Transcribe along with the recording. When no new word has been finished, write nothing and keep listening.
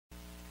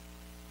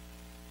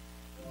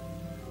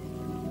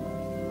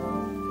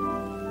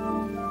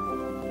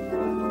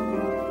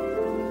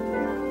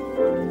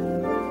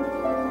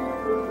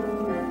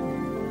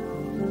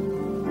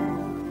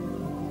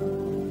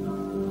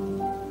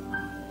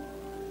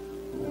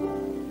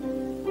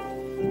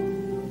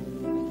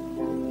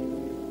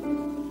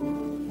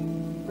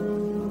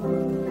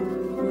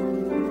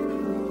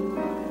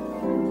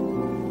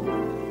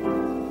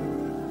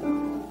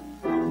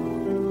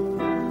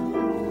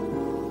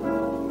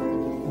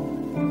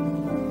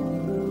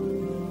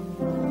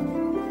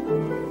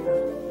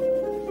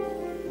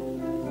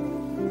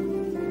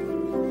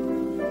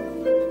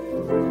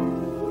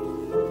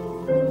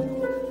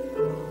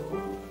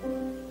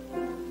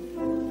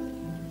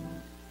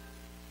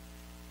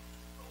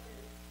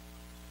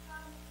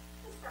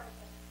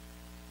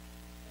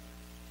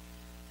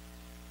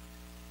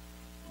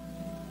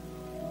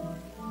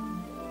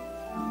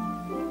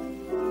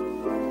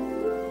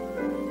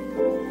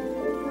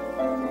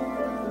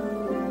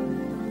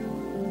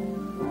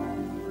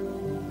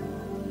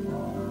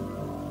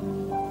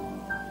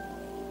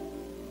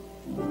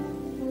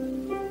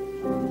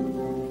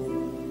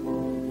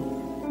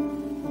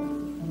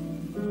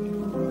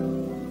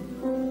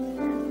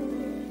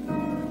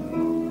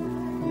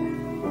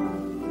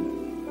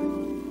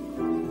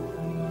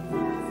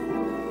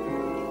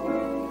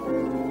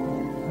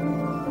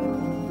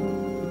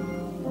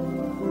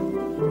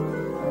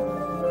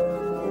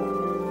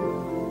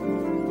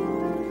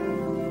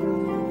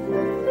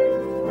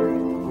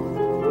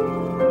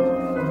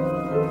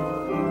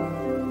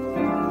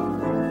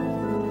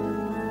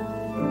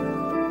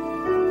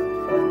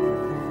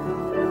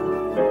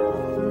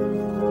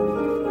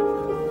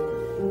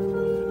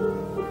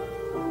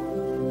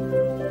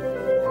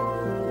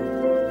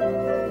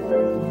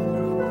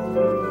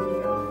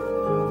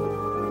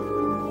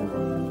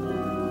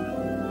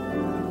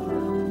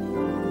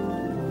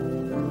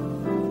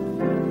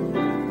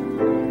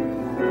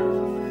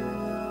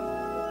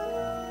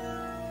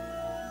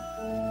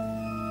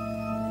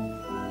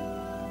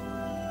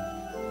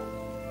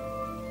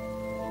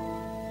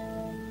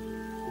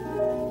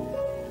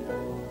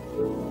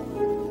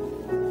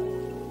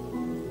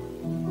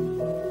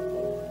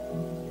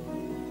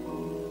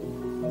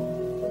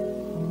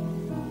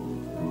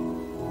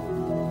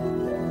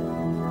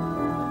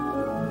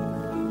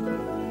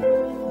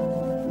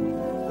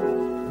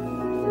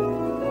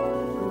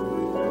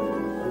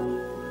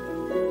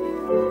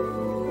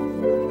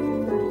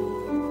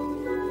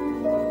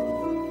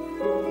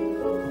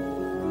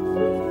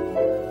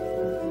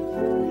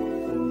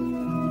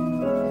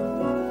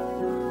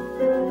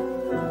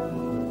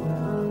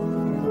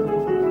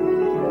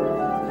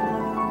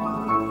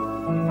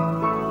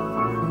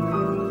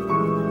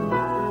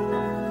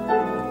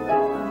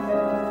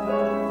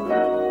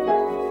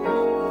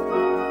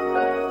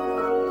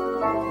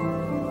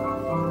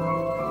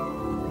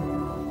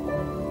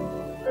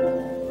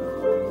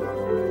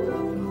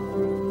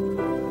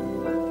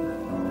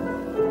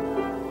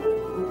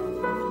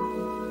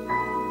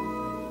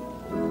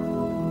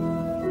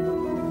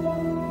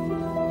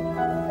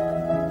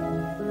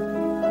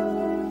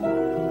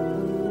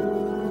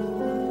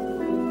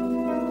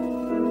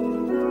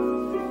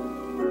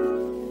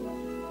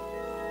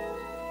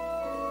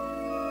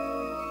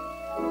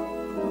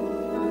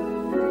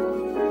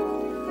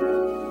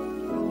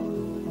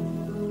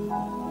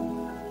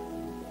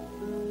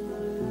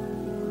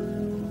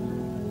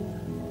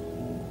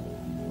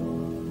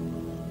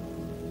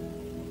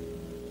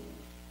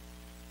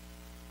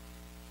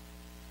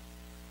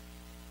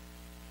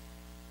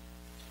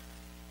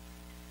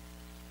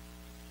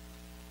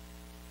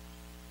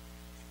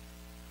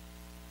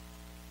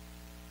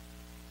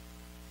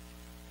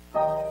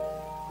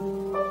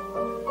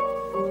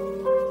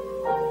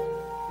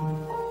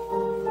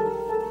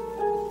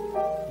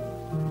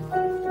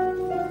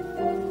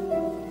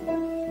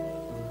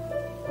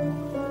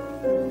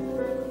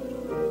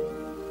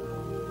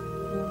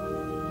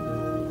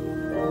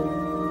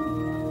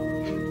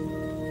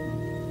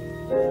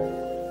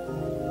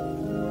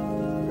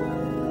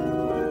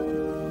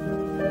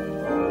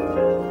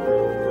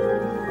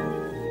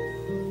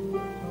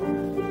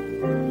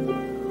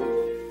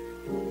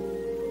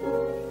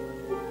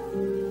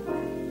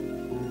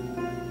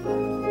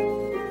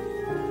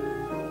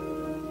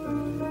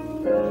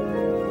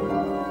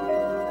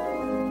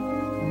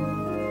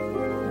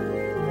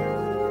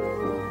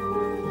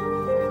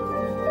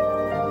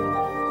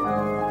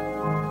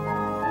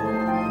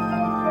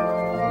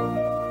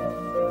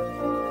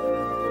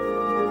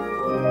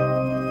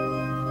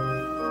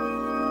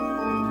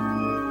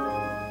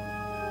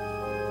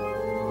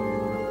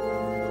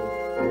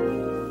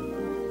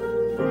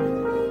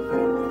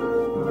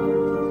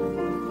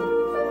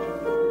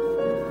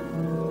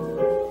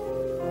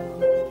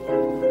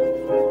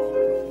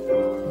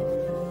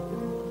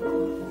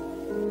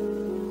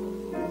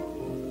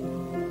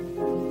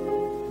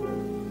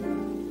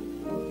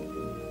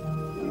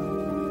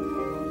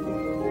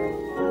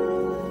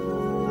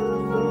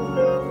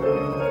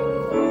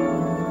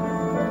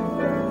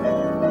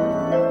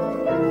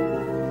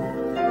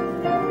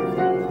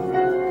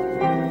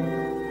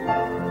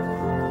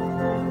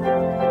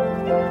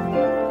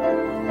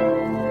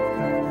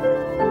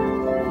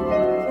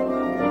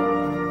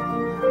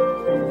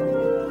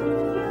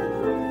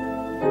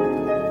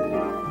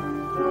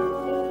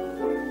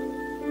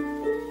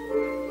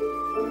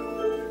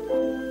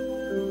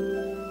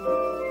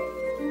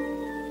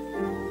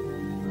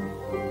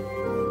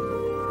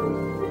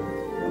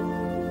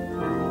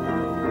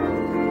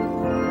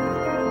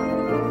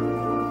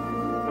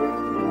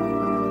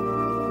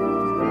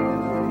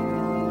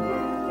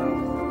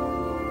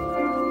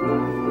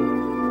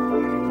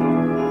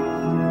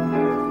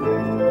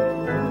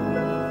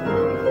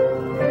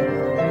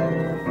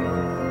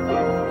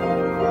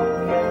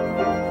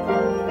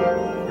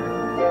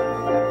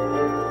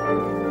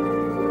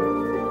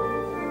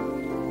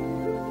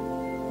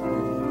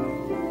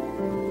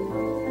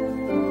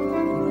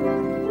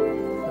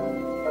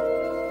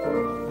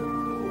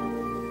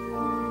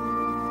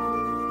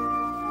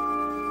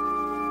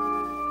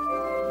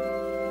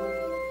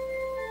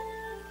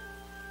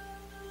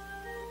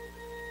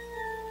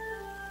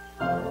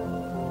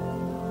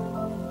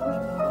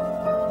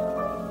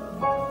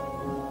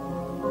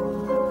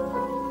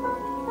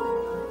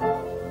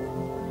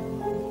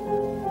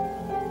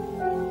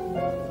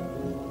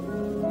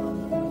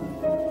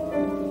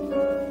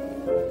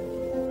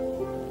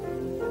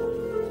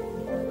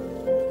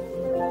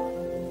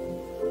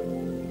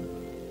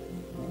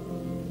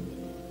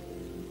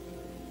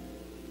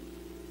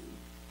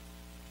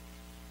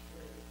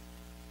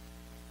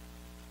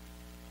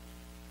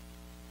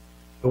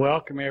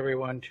Welcome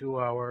everyone to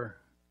our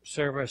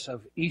service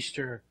of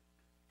Easter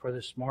for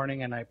this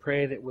morning, and I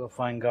pray that we'll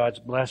find God's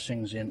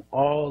blessings in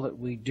all that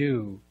we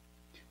do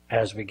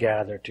as we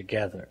gather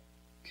together.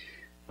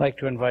 I'd like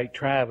to invite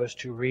Travis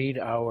to read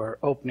our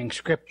opening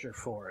scripture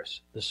for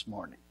us this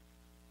morning.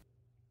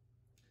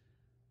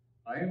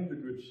 I am the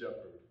good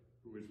shepherd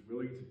who is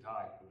willing to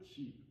die for the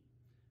sheep.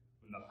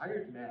 When the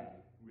hired man,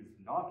 who is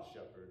not a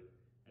shepherd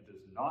and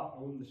does not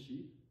own the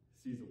sheep,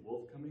 sees a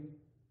wolf coming,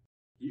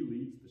 he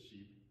leaves the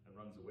sheep and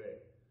runs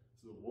away.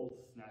 So the wolf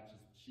snatches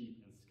the sheep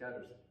and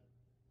scatters them.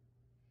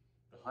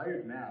 The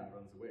hired man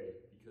runs away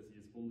because he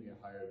is only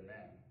a hired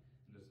man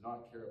and does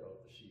not care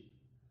about the sheep.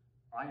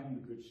 I am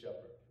the good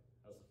shepherd.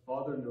 As the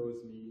Father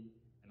knows me,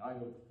 and I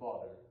know the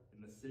Father,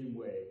 in the same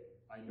way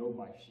I know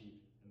my sheep,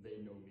 and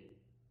they know me.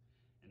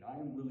 And I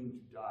am willing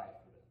to die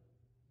for them.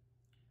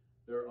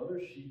 There are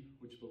other sheep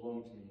which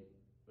belong to me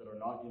that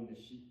are not in this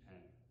sheep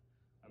pen.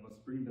 I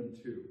must bring them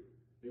too.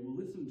 They will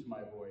listen to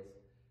my voice,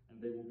 and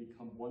they will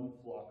become one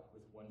flock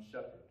with one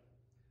shepherd.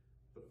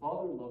 The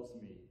Father loves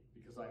me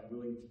because I am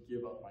willing to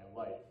give up my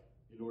life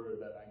in order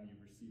that I may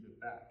receive it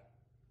back.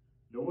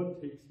 No one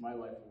takes my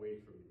life away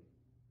from me.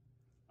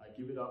 I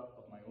give it up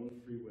of my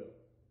own free will.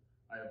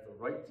 I have the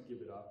right to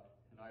give it up,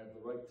 and I have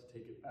the right to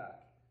take it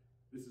back.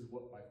 This is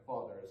what my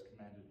Father has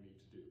commanded me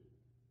to do.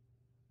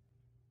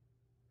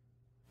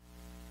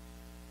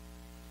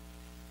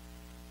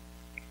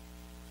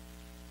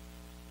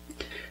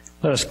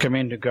 Let us come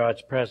into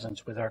God's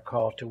presence with our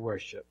call to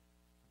worship.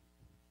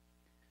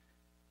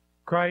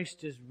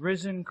 Christ is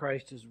risen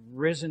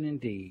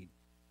indeed.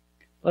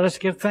 Let us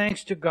give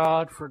thanks to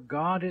God, for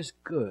God is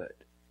good.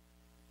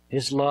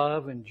 His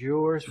love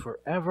endures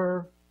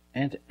forever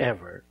and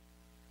ever.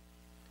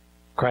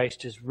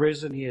 Christ is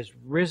risen, he is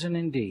risen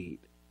indeed.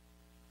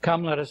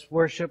 Come, let us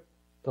worship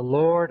the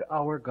Lord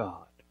our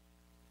God.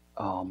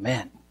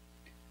 Amen.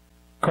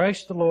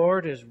 Christ the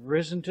Lord is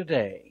risen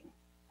today.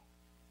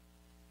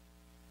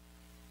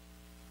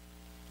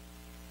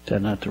 Is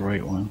that not the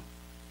right one?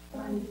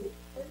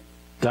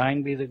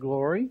 Thine be the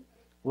glory.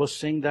 We'll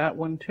sing that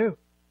one too.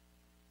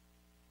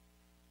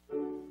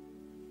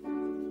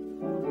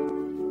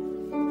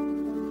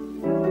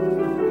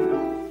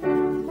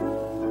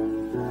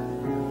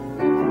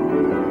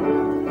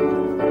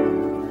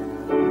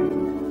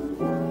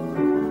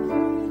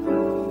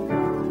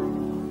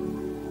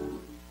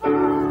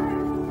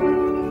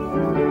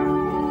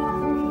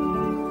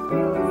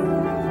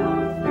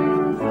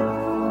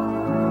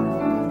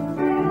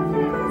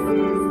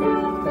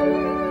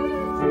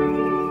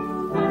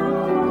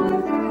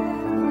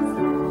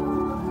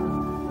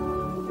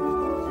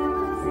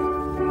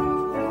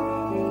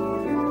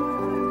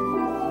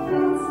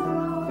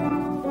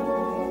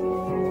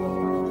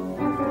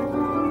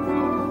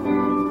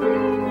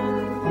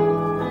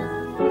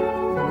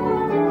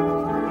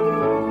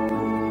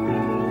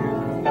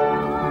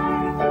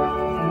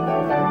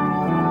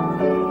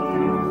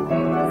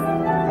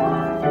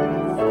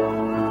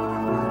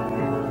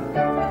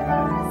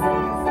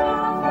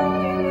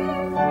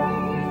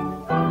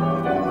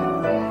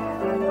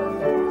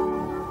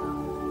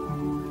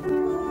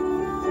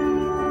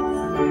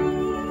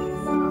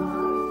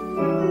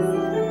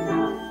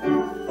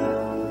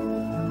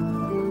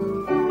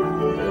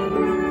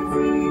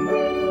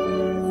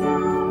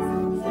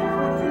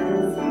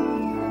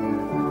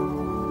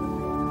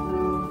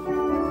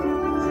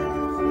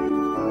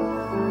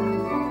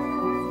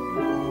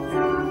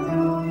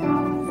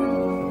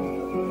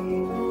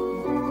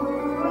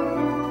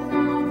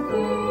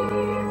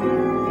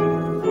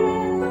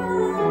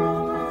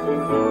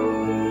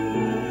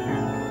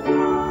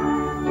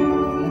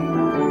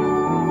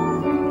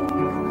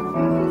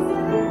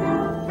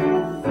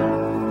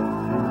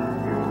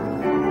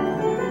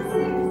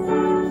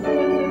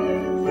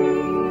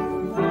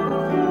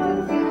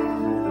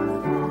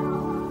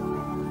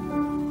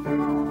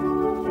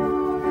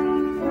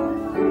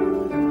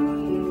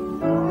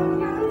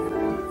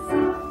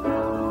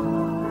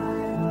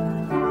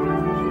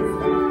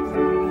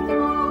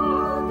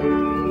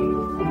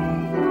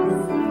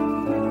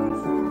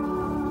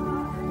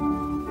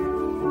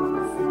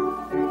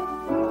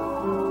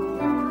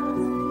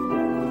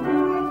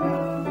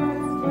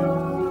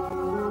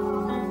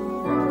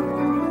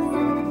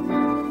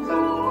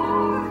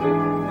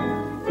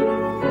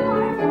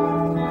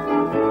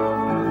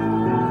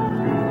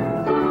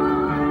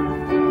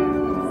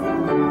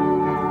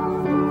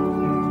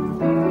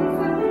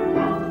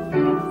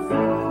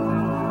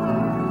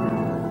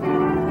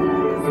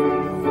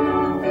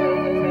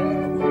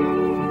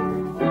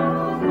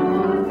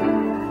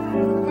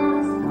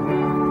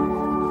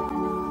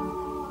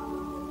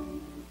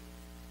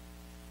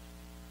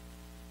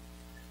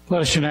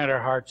 Let us unite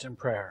our hearts in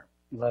prayer.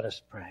 Let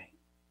us pray.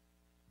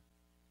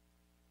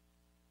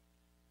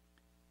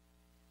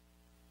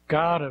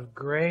 God of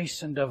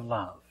grace and of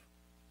love,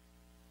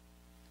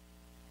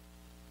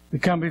 we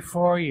come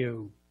before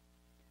you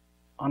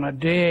on a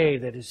day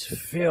that is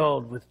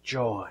filled with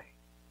joy.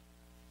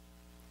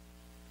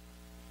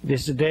 It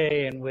is a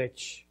day in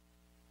which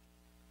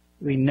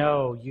we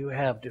know you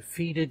have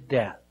defeated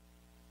death.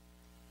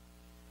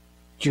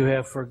 You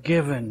have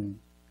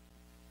forgiven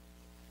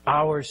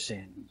our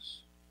sins.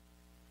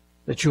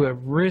 That you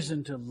have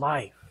risen to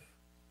life.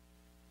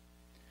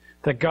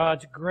 That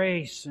God's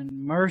grace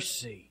and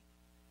mercy,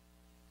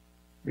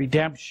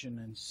 redemption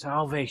and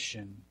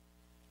salvation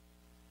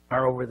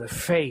are over the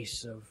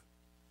face of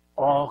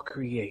all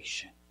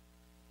creation.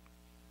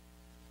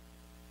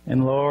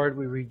 And Lord,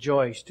 we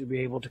rejoice to be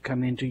able to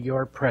come into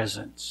your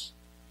presence,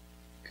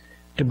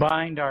 to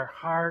bind our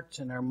hearts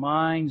and our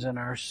minds and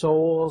our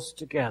souls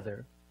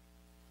together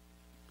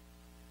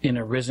in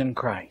a risen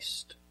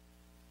Christ.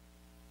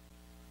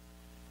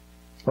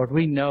 Lord,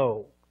 we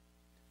know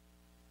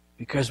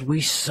because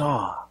we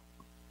saw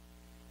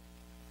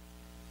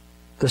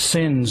the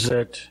sins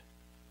that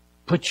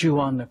put you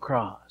on the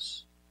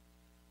cross.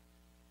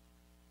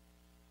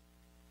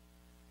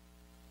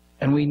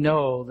 And we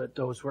know that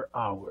those were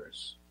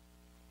ours.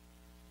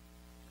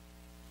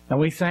 And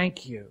we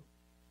thank you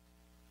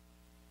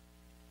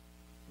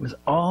with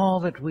all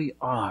that we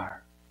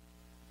are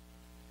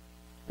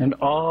and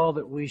all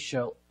that we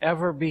shall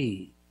ever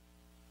be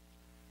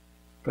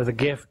for the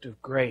gift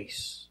of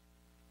grace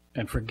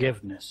and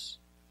forgiveness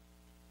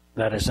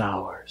that is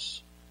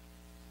ours.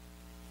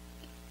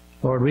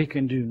 Lord, we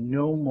can do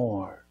no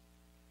more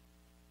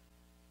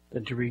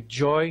than to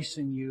rejoice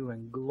in you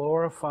and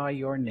glorify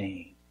your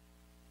name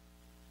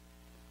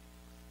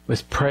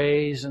with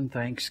praise and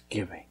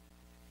thanksgiving.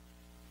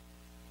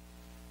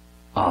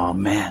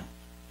 Amen.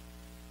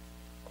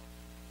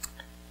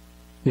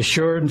 The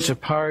assurance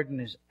of pardon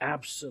is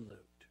absolute.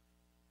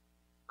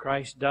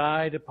 Christ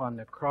died upon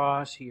the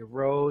cross, he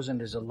arose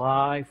and is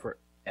alive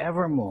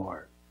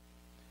forevermore.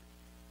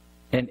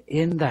 And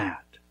in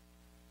that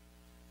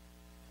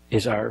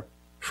is our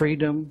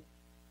freedom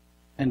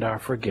and our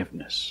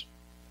forgiveness.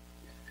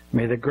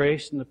 May the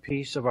grace and the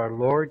peace of our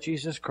Lord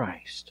Jesus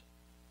Christ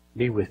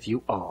be with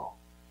you all.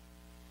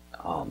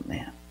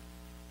 Amen.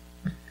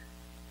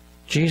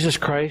 Jesus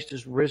Christ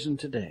is risen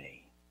today.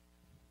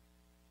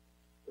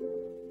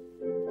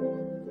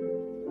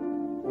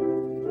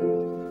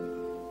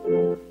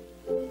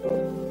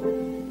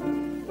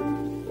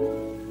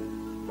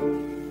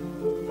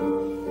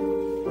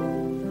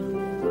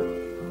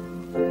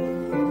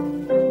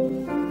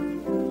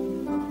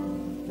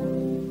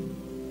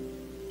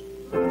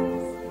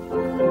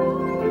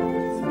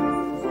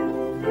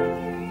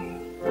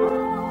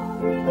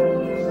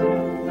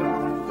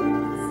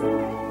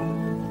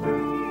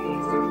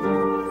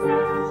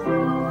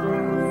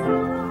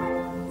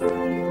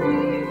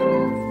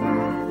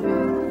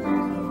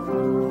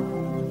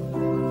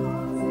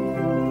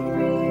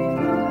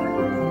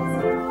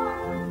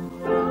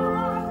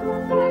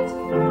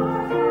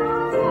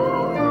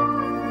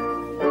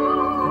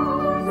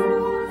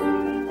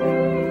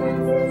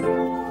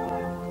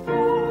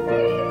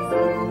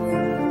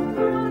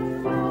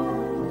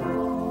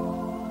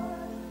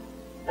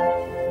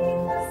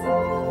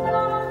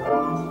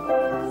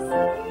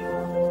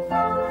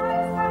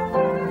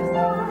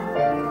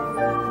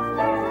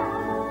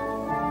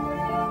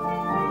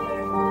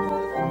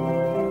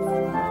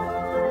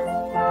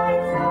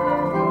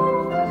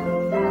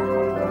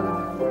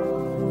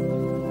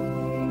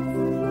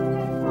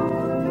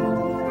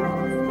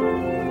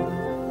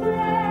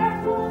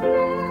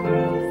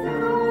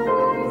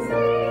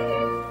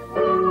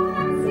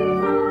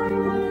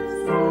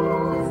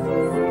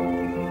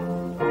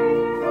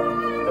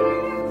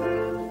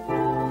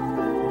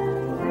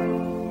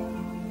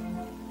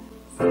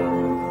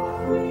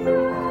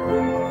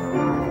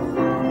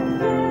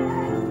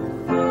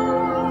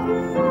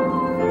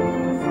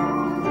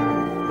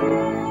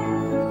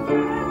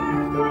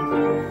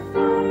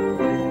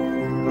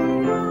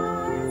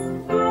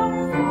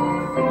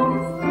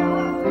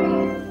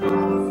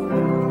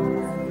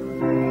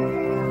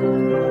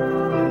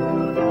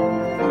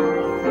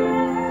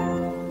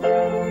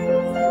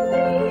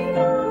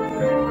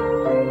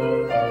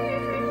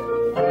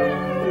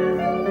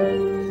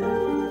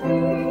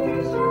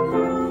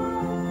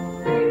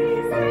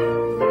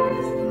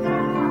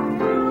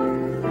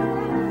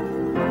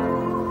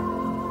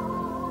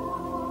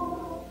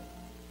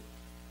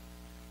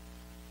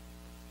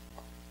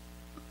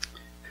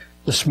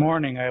 This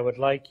morning I would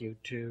like you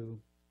to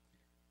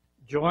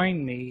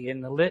join me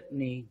in the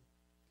litany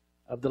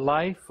of the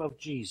life of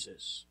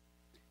Jesus.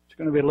 It's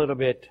going to be a little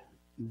bit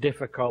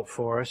difficult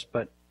for us,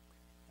 but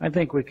I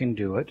think we can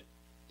do it.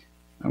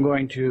 I'm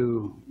going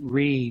to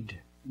read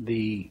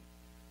the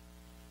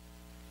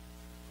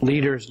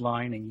leader's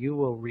line, and you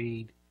will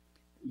read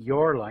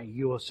your line.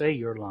 You will say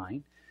your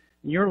line.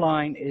 And your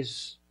line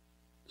is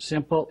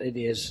simple. It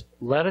is,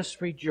 "Let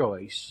us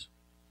rejoice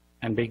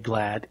and be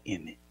glad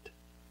in it."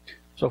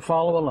 So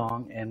follow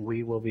along and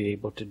we will be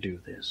able to do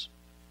this.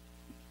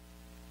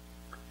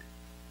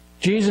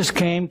 Jesus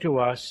came to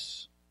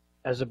us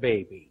as a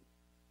baby,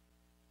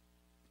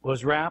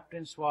 was wrapped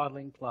in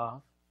swaddling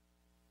cloth,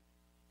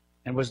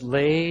 and was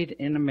laid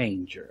in a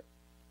manger.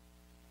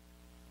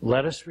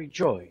 Let us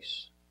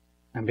rejoice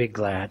and be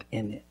glad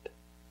in it.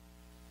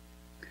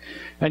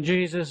 And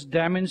Jesus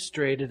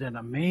demonstrated an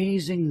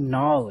amazing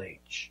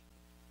knowledge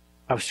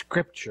of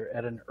Scripture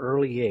at an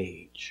early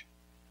age.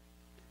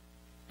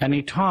 And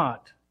he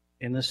taught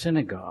in the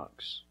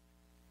synagogues.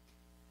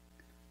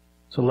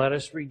 So let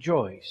us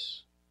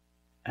rejoice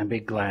and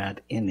be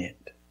glad in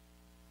it.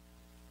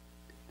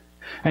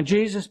 And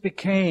Jesus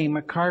became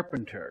a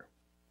carpenter.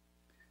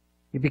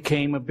 He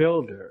became a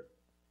builder.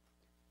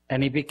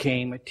 And he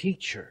became a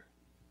teacher.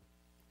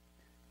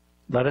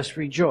 Let us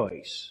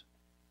rejoice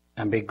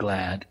and be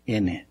glad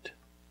in it.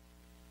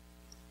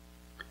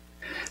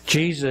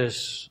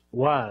 Jesus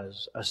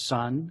was a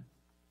son,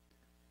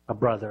 a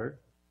brother,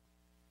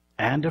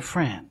 and a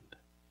friend.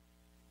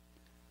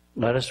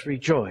 Let us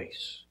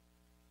rejoice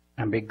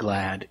and be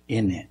glad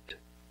in it.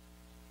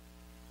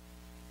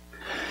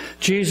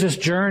 Jesus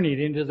journeyed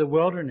into the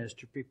wilderness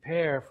to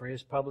prepare for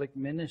his public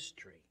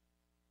ministry.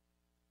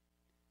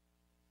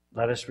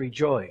 Let us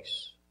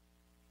rejoice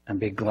and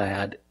be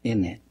glad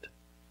in it.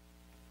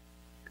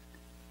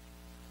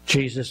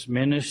 Jesus'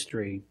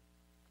 ministry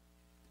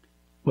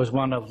was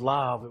one of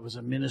love. It was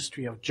a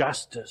ministry of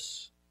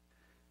justice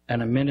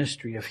and a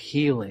ministry of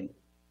healing.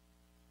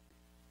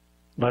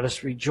 Let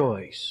us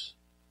rejoice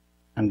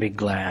and be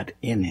glad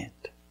in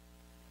it.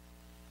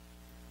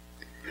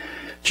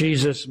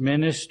 Jesus'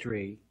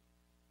 ministry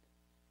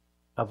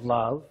of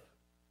love,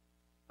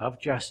 of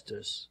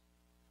justice,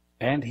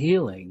 and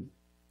healing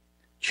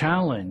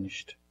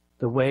challenged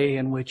the way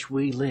in which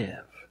we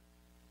live.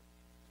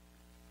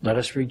 Let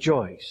us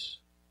rejoice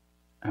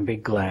and be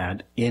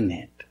glad in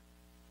it.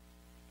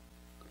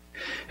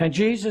 And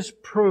Jesus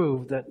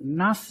proved that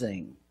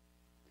nothing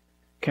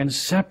can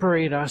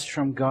separate us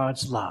from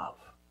God's love.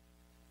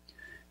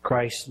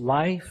 Christ's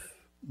life,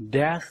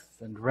 death,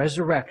 and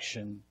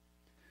resurrection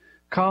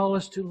call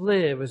us to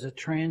live as a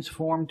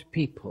transformed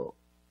people.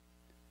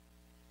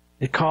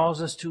 It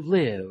calls us to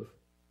live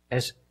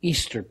as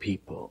Easter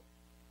people.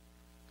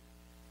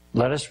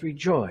 Let us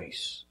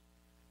rejoice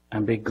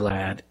and be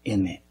glad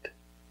in it.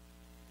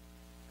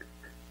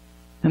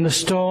 And the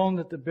stone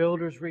that the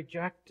builders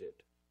rejected,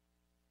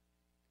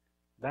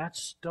 that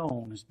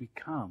stone has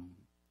become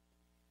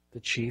the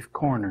chief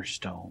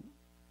cornerstone.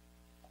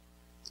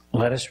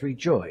 Let us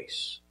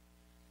rejoice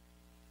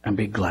and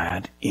be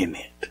glad in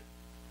it.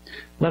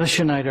 Let us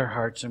unite our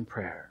hearts in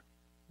prayer.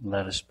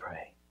 Let us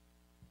pray.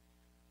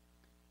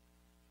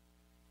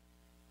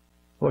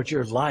 Lord,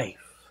 your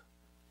life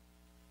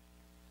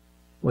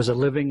was a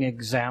living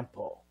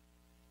example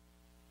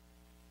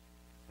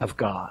of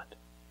God.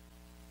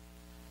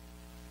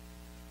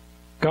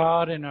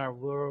 God in our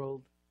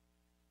world,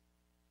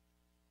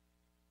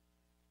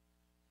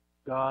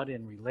 God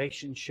in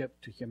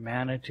relationship to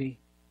humanity.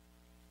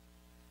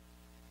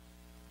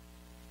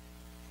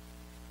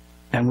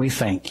 And we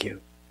thank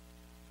you.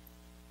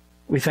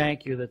 We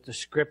thank you that the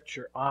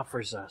Scripture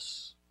offers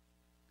us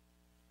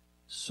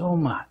so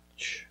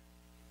much.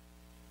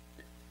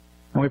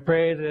 And we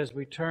pray that as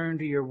we turn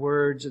to your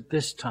words at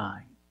this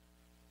time,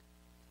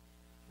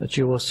 that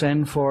you will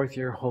send forth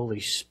your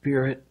Holy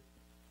Spirit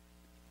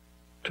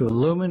to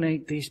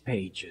illuminate these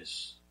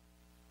pages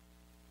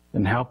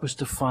and help us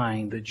to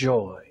find the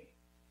joy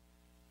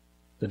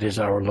that is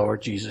our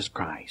Lord Jesus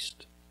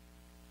Christ.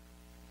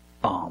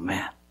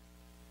 Amen.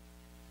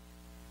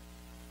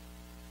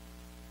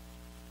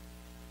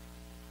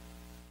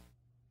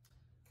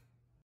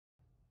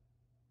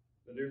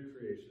 The new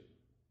creation.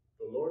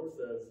 The Lord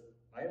says,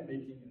 I am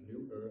making a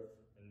new earth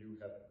and new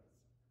heavens.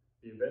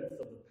 The events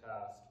of the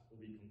past will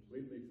be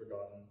completely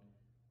forgotten.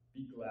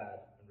 Be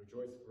glad and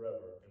rejoice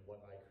forever in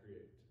what I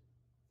create.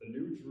 The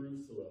new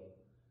Jerusalem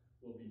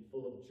will be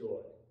full of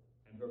joy,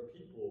 and her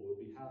people will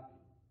be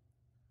happy.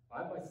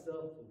 I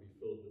myself will be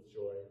filled with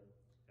joy,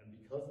 and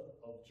because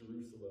of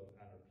Jerusalem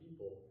and her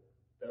people,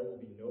 there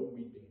will be no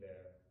weeping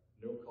there,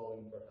 no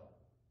calling for help.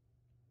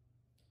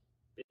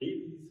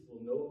 Babies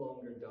will no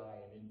longer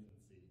die in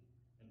infancy,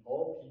 and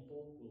all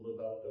people will live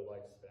out their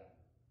lifespan.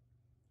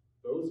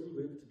 Those who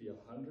live to be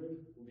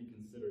 100 will be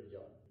considered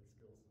young.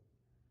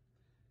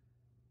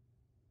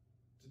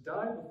 To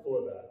die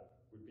before that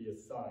would be a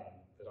sign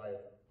that I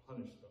have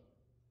punished them.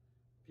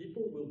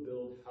 People will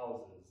build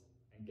houses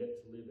and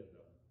get to live in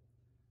them.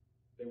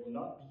 They will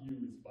not be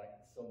used by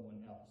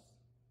someone else.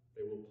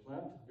 They will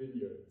plant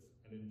vineyards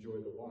and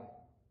enjoy the wine.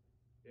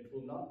 It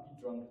will not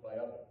be drunk by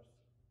others.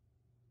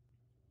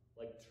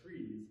 Like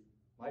trees,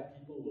 my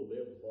people will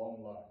live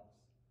long lives.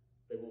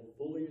 They will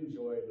fully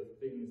enjoy the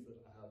things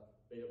that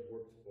they have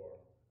worked for.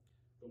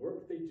 The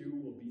work they do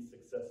will be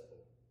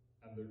successful,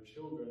 and their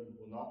children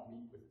will not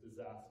meet with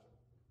disaster.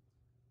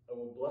 I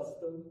will bless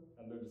them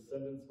and their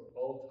descendants for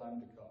all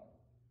time to come.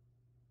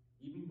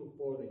 Even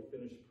before they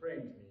finish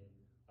praying to me,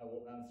 I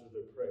will answer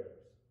their prayers.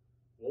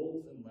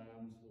 Wolves and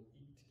lambs will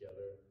eat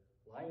together,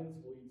 lions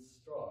will eat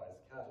straw as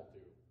cattle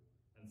do,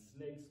 and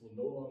snakes will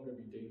no longer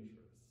be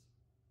dangerous.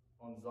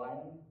 On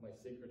Zion, my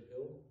sacred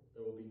hill,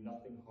 there will be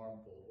nothing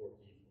harmful or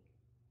evil.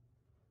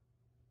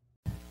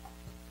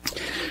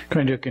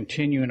 Going to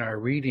continue in our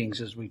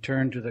readings as we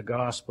turn to the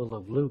Gospel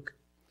of Luke,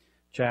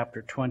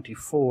 chapter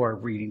 24,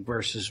 reading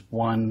verses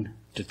 1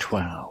 to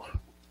 12.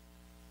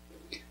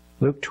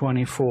 Luke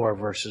 24,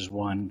 verses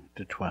 1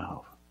 to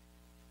 12.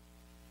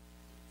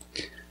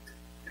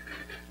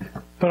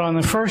 But on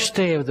the first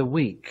day of the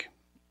week,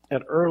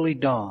 at early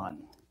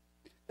dawn,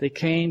 they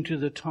came to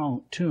the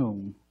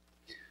tomb,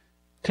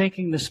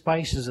 taking the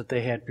spices that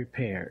they had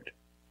prepared.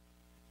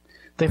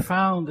 They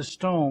found the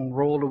stone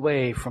rolled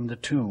away from the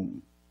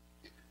tomb.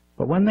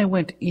 But when they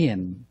went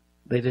in,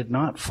 they did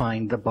not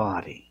find the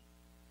body.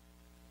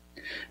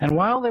 And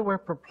while they were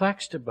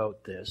perplexed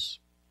about this,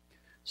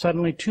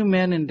 suddenly 2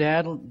 men in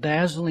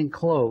dazzling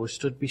clothes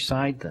stood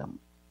beside them.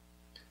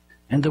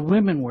 And the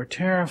women were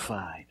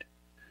terrified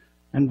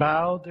and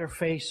bowed their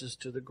faces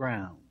to the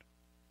ground.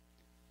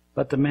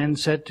 But the men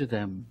said to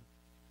them,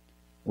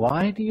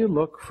 "Why do you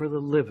look for the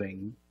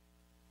living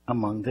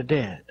among the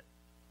dead?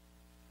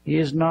 He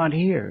is not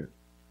here,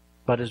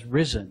 but is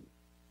risen.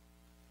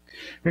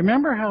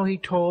 Remember how he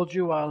told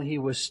you while he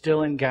was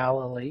still in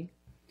Galilee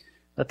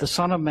that the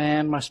Son of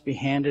Man must be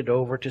handed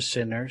over to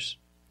sinners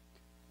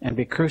and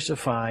be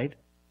crucified,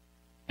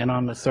 and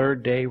on the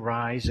third day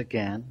rise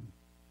again?"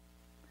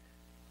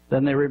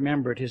 Then they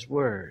remembered his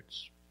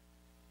words.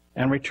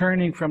 And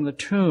returning from the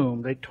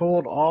tomb, they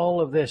told all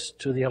of this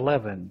to the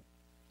 11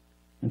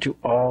 and to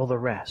all the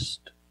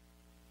rest.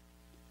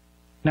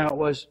 Now it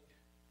was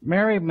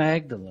Mary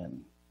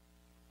Magdalene,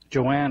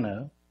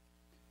 Joanna,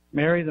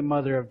 Mary the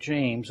mother of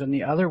James, and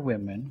the other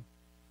women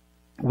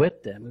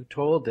with them who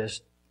told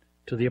this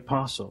to the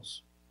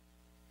apostles.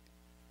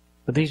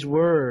 But these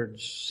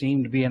words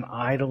seemed to be an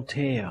idle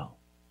tale,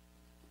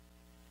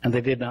 and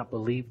they did not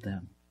believe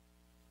them.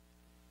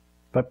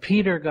 But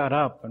Peter got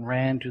up and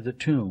ran to the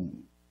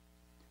tomb.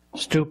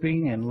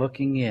 Stooping and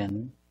looking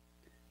in,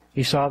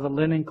 he saw the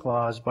linen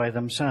cloths by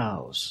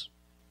themselves.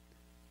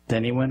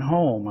 Then he went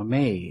home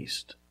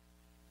amazed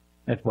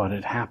at what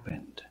had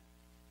happened.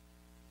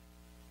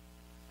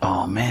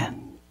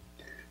 Amen.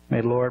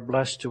 May the Lord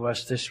bless to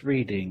us this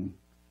reading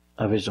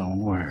of his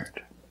own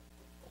word.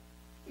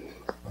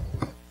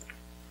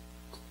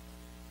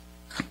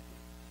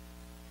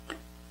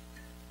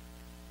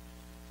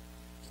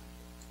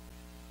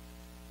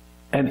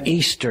 At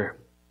Easter,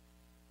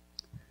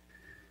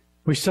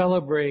 we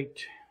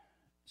celebrate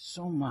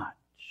so much.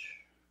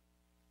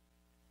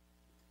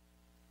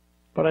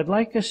 But I'd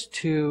like us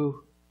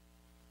to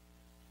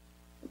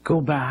go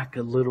back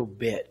a little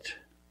bit.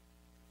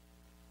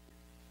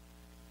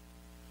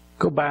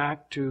 Go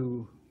back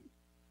to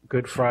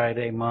Good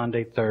Friday,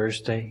 Monday,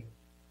 Thursday.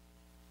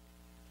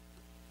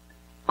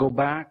 Go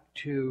back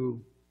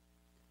to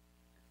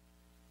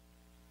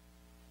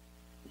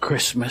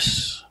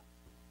Christmas.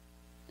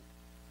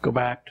 Go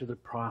back to the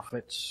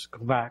prophets.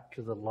 Go back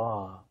to the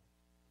law.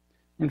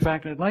 In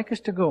fact, I'd like us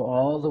to go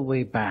all the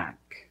way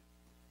back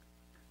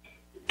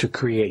to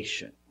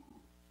creation.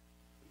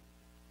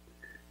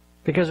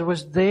 Because it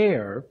was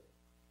there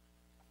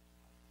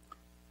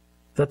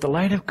that the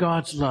light of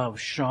God's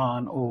love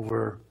shone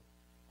over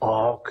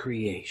all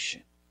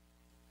creation.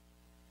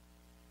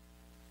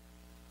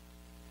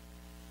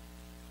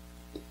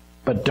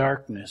 But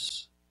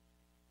darkness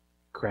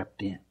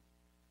crept in.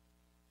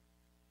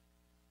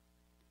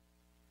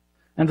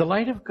 And the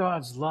light of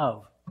God's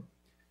love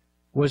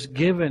was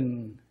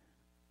given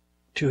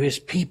to his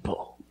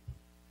people.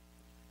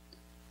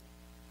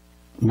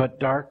 But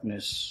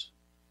darkness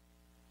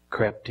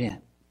crept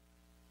in.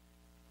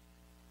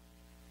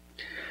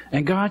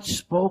 And God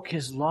spoke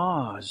his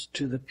laws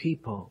to the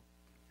people.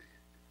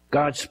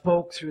 God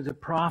spoke through the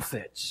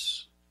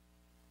prophets.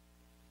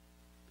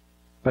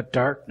 But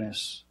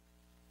darkness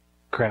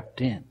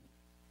crept in.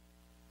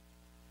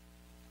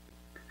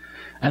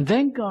 And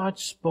then God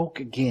spoke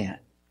again.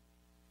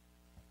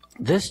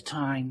 This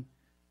time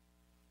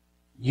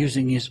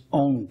using his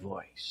own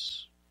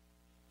voice.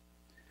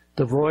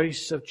 The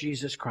voice of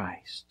Jesus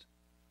Christ.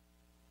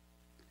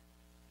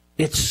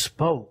 It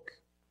spoke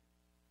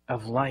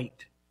of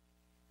light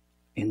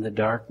in the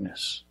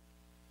darkness.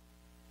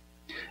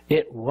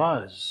 It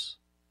was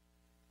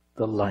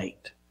the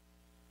light.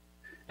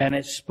 And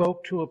it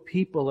spoke to a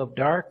people of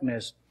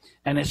darkness,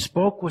 and it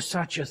spoke with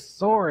such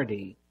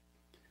authority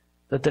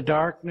that the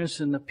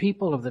darkness and the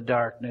people of the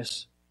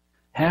darkness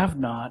have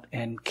not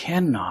and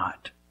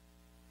cannot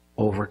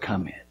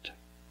overcome it.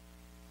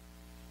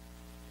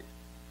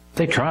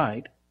 They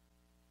tried.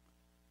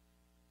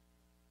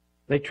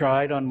 They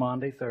tried on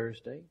Maundy,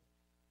 Thursday,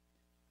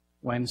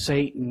 when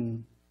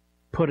Satan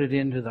put it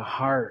into the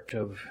heart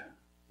of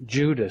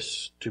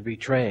Judas to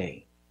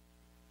betray.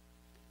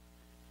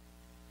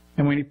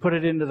 And when he put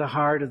it into the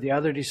heart of the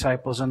other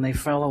disciples, and they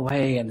fell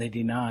away and they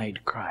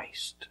denied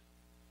Christ.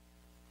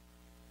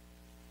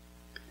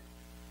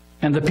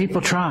 And the people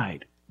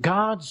tried.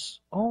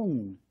 God's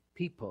own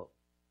people.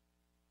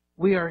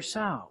 We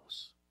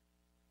ourselves.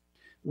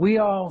 we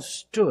all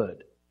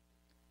stood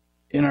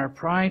in our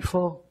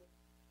prideful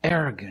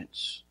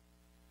arrogance,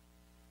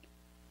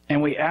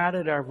 and we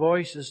added our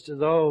voices to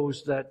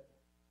those that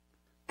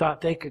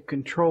thought they could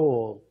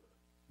control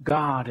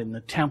God in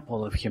the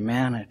temple of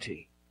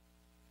humanity.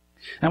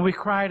 And we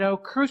cried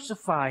out,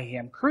 "Crucify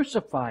him,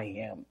 crucify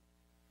him.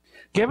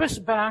 Give us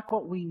back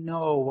what we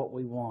know, what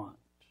we want.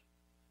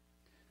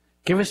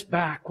 Give us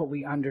back what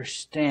we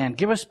understand.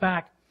 Give us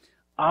back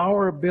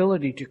our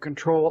ability to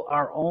control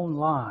our own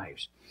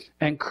lives.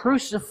 And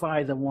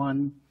crucify the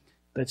one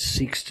that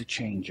seeks to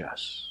change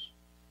us."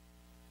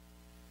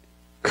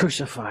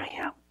 Crucify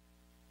him.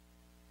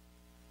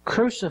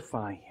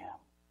 Crucify him.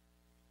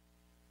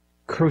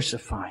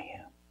 Crucify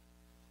him.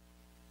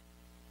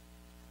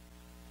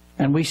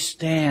 And we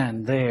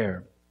stand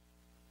there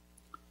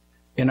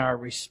in our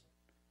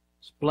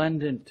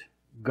resplendent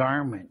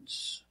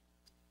garments,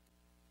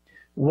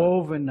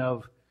 woven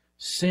of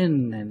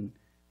sin and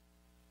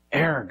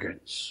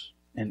arrogance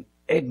and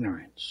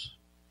ignorance.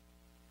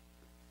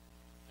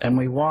 And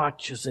we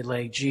watch as they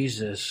lay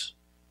Jesus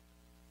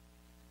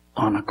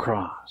on a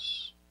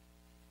cross.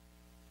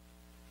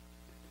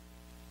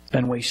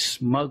 And we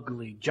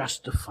smugly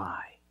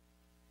justify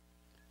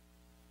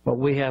what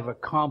we have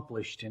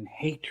accomplished in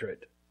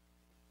hatred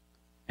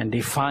and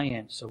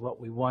defiance of what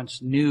we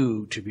once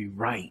knew to be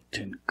right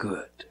and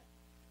good.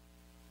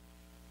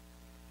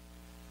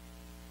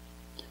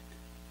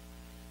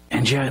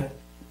 And yet,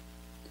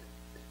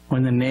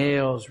 when the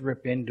nails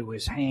rip into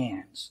his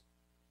hands,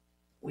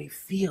 we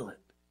feel it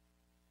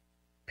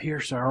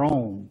pierce our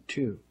own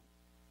too.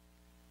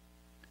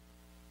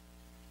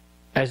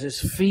 As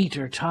his feet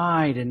are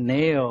tied and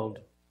nailed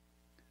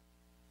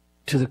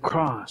to the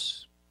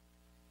cross,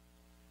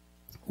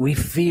 we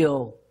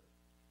feel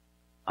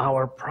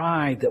our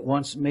pride that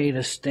once made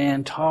us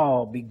stand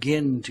tall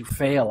begin to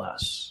fail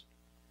us.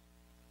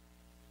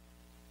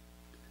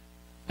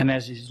 And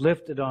as he's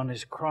lifted on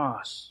his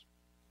cross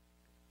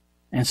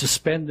and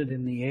suspended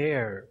in the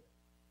air,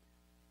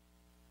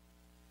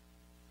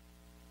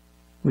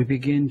 we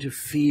begin to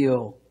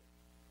feel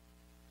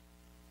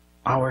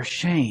our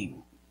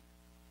shame.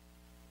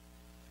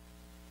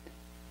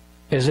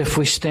 As if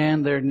we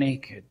stand there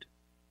naked,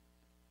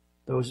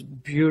 those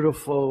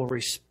beautiful,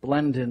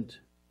 resplendent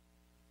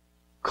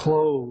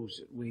clothes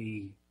that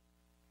we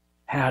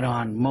had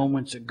on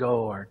moments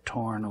ago are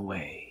torn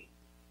away.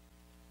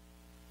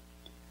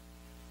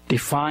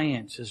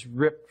 Defiance is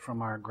ripped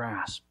from our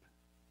grasp,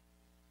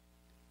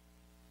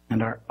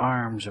 and our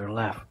arms are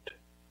left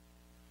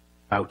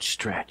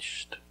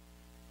outstretched.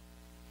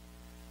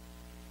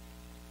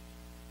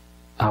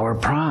 Our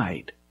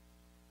pride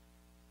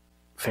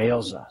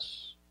fails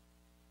us.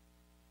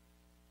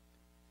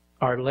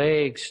 Our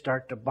legs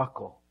start to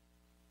buckle.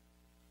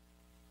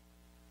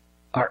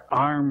 Our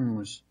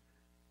arms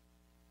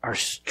are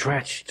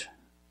stretched.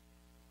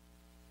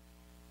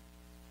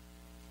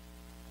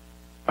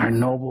 Our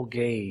noble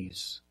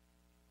gaze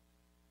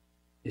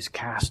is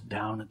cast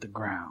down at the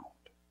ground,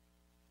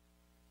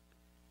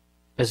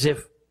 as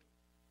if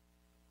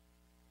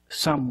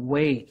some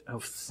weight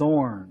of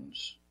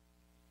thorns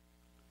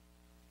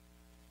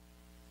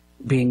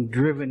being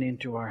driven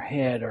into our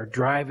head or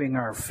driving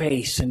our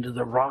face into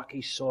the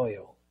rocky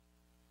soil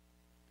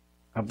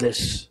of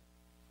this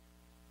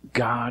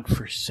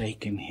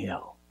God-forsaken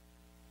hill.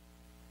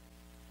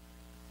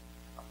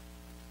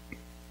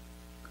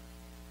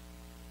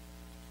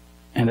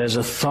 And as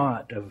a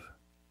thought of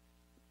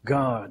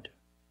God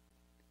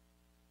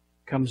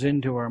comes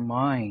into our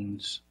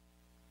minds,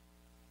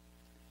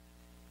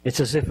 it's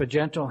as if a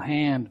gentle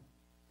hand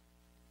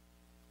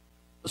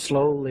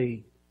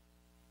slowly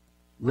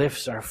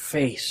lifts our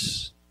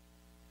face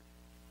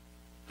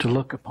to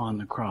look upon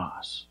the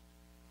cross,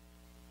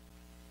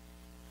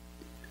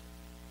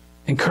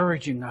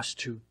 encouraging us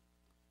to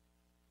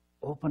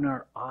open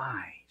our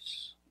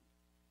eyes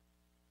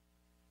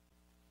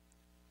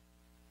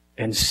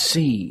and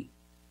see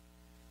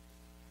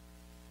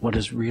what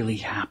has really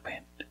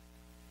happened.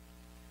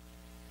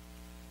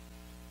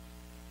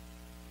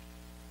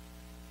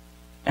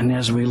 And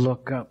as we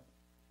look up,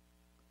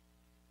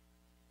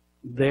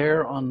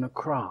 there on the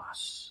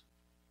cross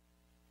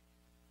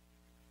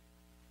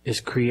is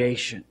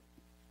creation.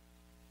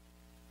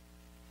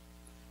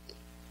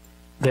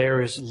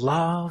 There is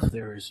love,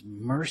 there is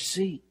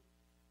mercy,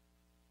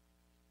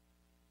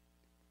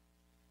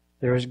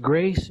 there is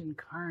grace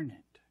incarnate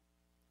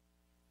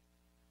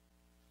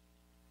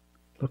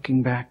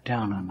looking back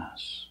down on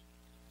us.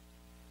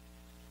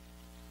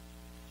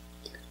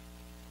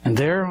 And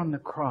there on the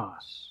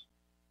cross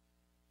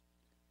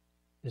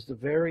is the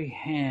very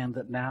hand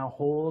that now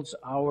holds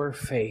our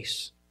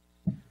face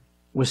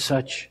with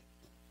such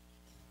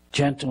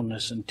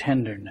gentleness and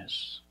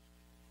tenderness.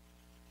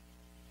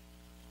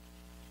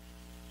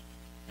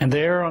 And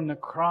there on the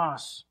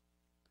cross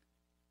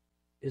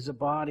is a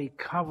body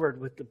covered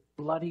with the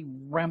bloody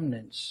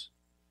remnants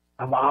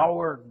of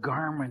our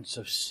garments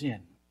of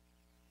sin.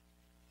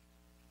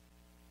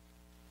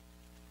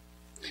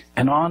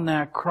 And on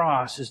that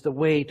cross is the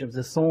weight of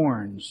the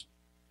thorns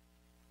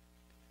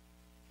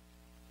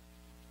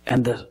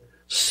and the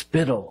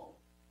spittle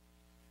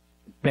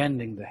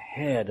bending the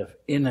head of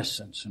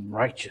innocence and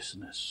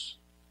righteousness.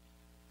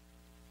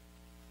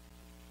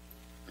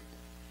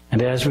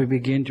 And as we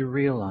begin to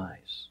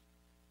realize,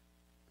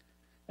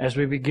 as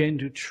we begin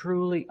to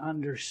truly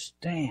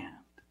understand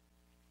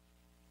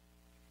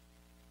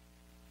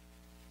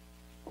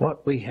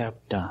what we have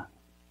done,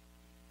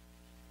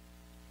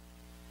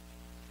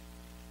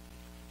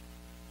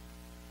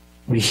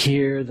 we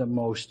hear the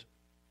most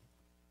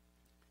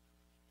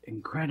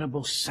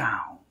incredible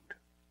sound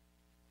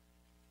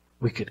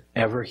we could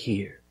ever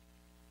hear.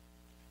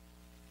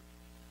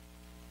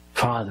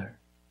 Father,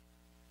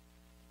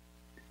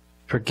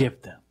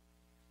 forgive them.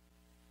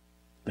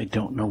 They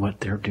don't know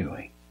what they're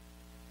doing.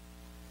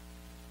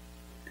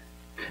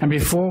 And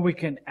before we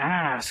can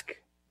ask,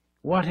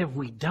 what have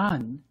we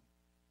done?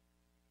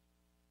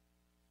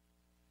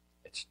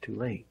 It's too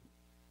late.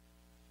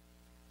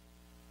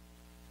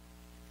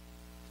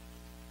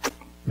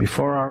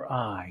 Before our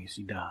eyes,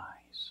 He dies.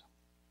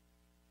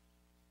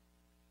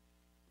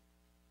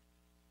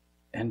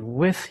 And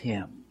with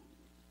Him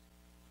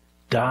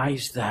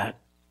dies that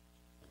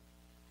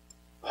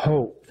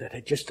hope that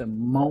had just a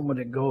moment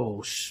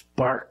ago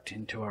sparked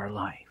into our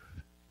life.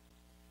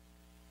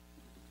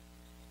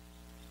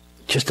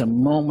 Just a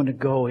moment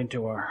ago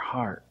into our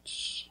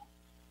hearts.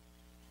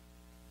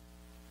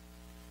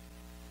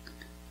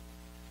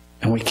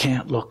 And we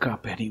can't look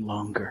up any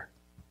longer.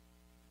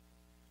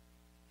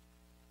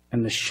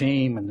 And the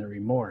shame and the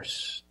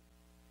remorse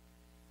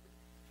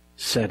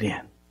set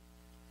in.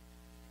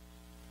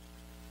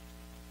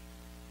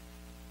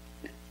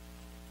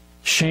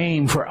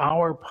 Shame for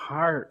our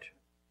part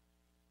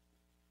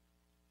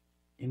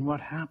in what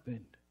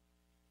happened.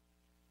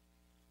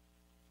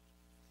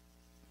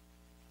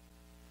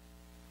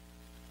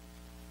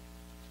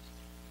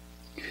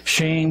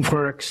 Shame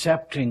for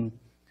accepting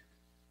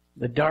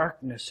the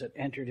darkness that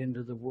entered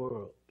into the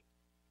world.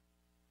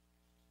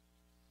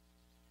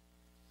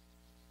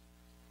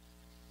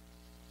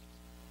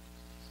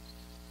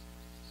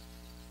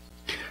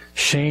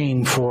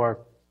 Shame for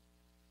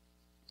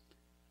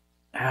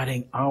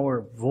adding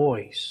our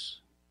voice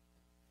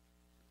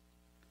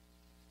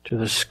to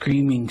the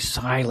screaming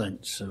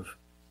silence of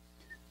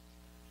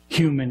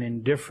human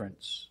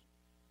indifference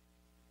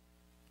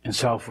and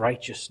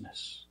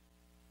self-righteousness.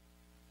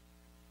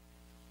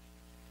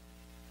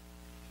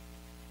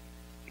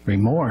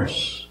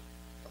 Remorse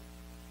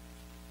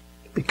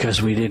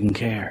because we didn't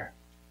care.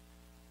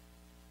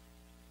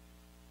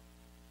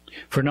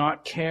 For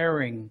not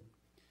caring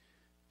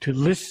to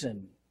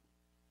listen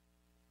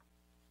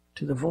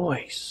to the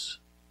voice.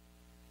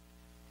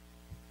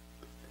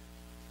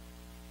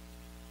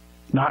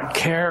 Not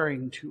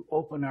caring to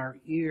open our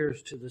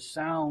ears to the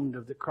sound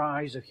of the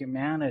cries of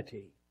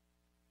humanity.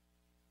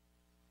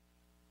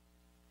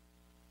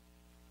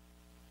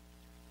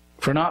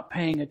 For not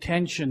paying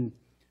attention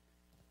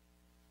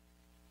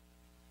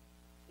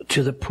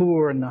to the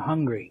poor and the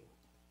hungry.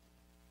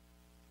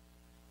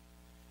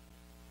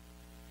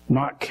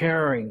 Not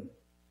caring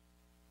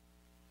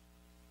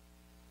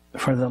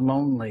for the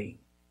lonely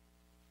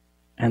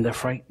and the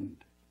frightened.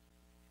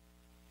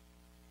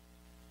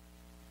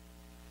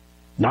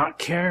 Not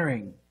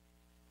caring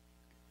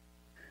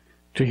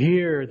to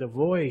hear the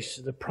voice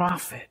of the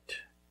prophet.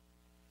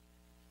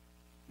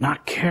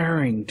 Not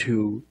caring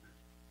to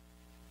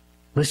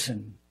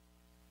listen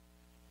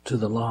to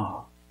the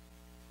law.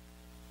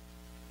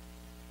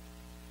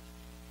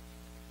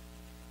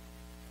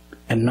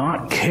 And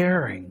not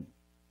caring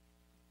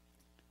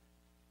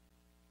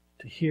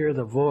to hear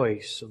the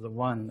voice of the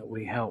one that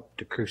we helped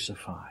to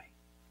crucify.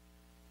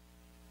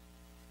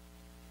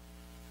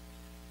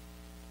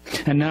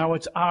 And now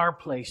it's our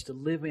place to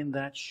live in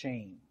that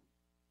shame.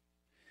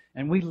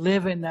 And we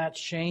live in that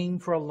shame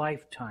for a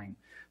lifetime,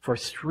 for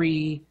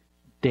 3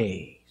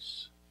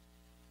 days.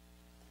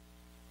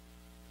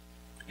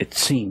 It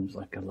seems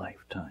like a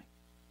lifetime.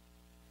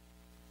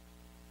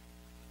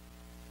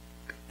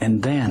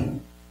 And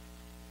then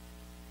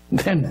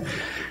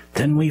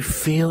we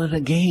feel it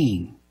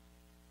again.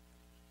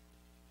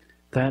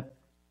 That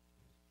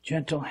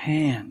gentle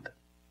hand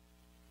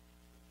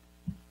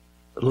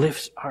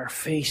lifts our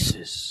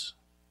faces.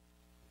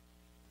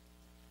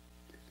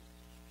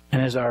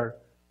 And as our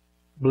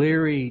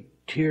bleary,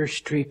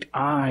 tear-streaked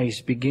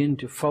eyes begin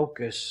to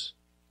focus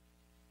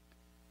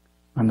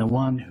on the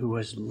one who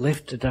has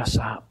lifted us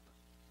up,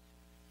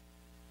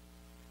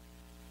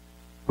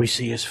 we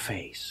see His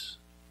face.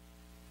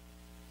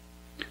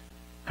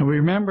 And we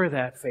remember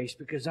that face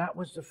because that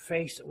was the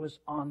face that was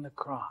on the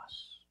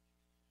cross.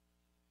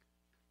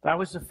 That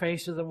was the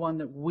face of the one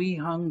that we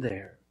hung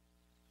there.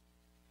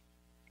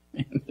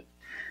 And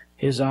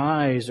His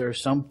eyes are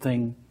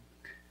something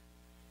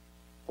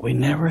we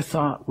never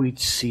thought we'd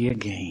see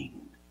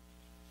again.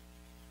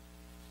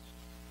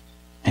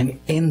 And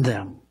in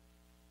them,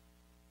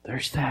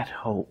 there's that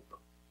hope.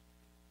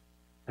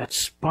 That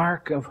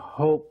spark of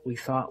hope we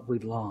thought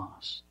we'd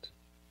lost.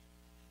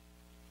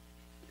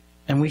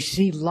 And we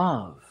see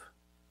love.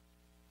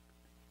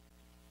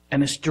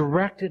 And it's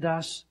directed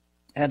us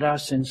at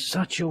us in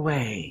such a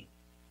way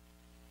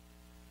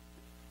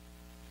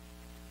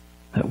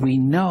that we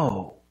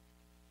know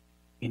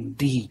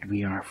indeed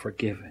we are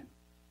forgiven.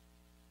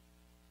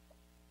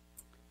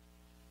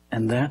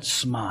 And that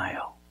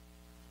smile,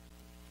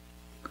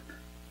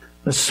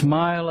 the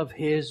smile of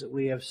His that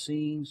we have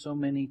seen so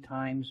many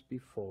times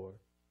before,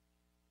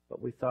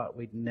 but we thought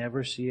we'd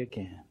never see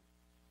again.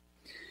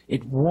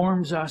 It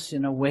warms us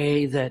in a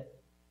way that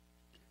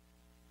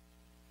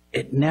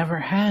it never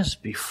has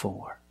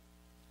before.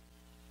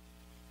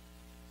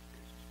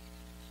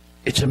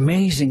 It's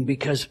amazing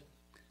because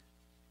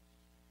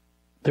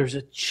there's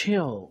a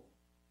chill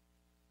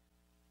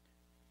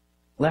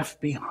left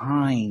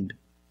behind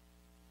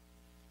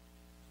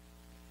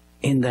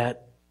in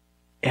that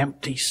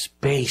empty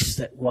space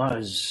that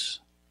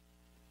was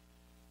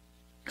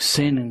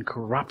sin and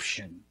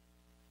corruption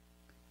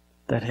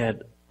that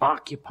had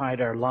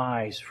occupied our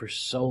lives for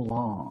so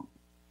long,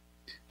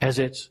 as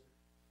it's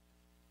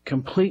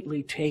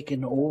completely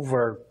taken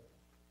over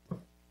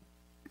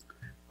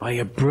by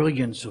a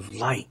brilliance of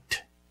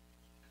light,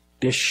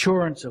 the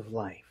assurance of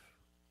life,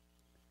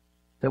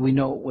 that we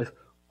know with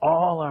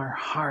all our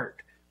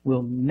heart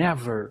will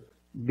never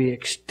be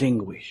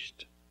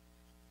extinguished.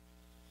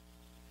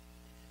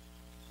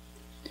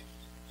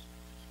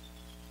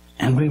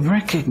 And we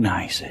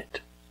recognize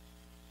it.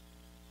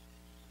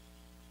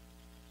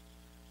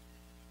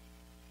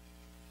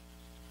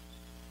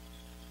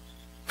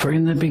 For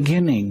in the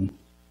beginning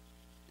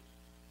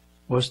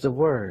was the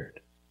Word.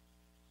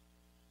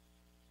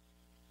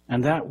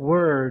 And that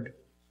Word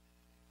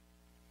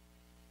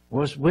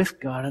was with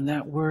God, and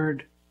that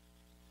Word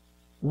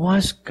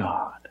was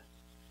God.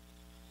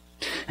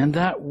 And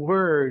that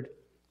Word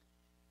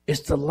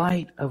is the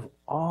light of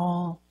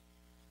all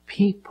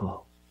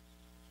people.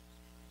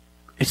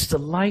 It's the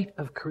light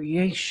of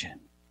creation.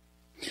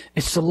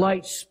 It's the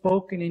light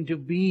spoken into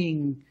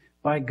being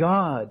by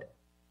God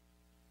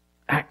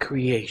at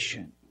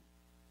creation.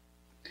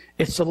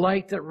 It's the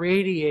light that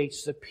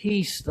radiates the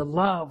peace, the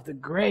love, the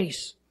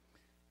grace,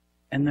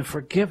 and the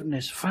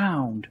forgiveness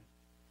found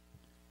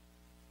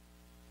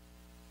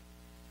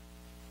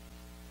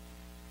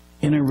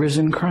in a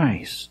risen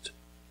Christ.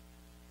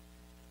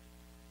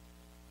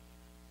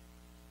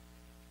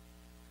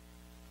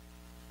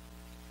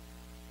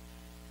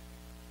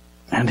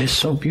 And it's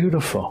so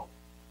beautiful.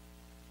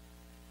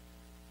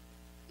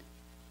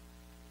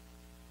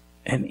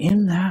 And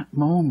in that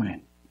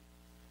moment,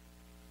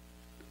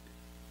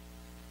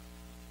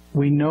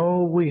 we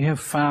know we have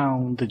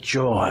found the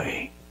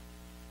joy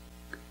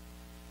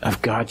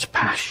of God's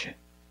passion.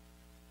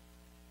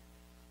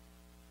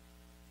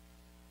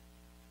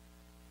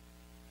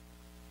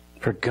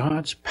 For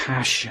God's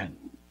passion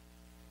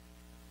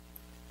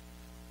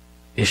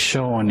is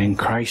shown in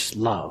Christ's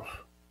love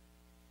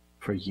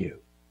for you.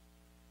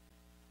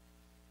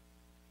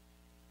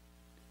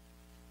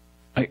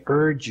 I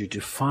urge you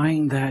to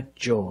find that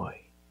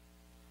joy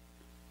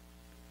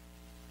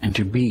and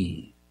to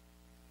be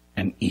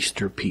an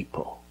Easter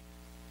people.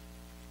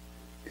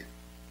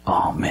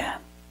 Amen.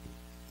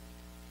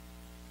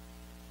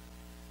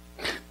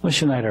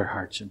 Let's unite our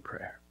hearts in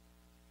prayer.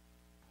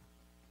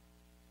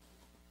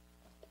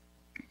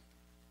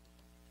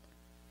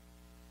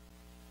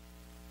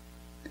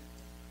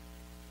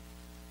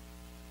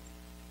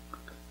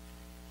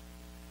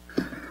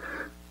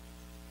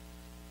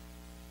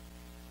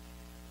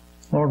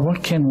 Lord,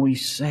 what can we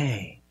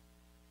say?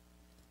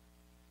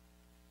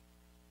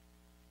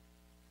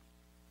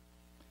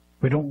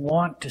 We don't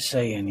want to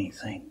say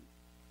anything.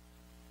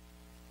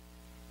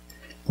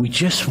 We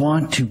just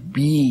want to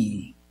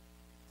be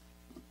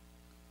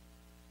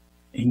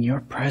in your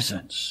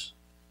presence.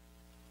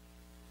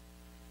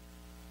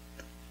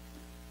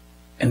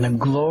 In the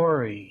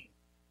glory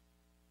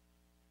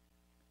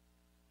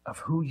of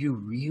who you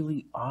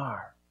really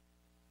are.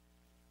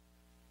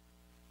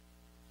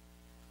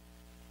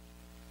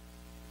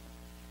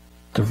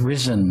 The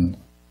risen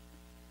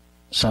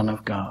Son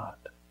of God.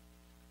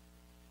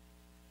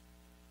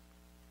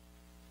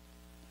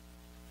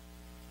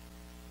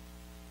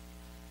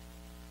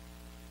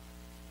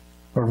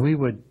 Or we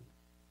would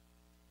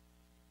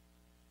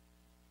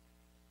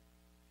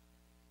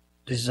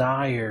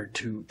desire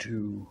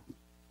to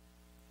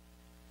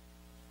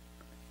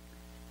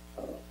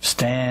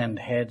stand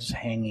heads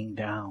hanging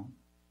down.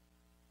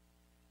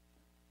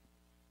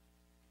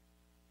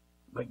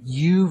 But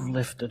you've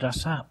lifted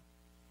us up.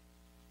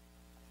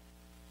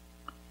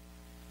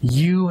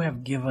 You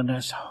have given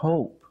us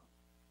hope.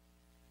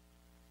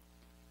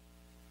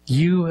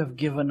 You have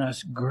given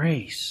us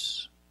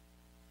grace.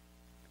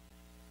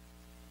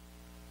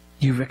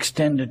 You've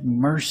extended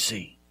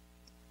mercy.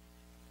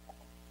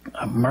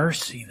 A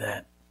mercy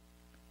that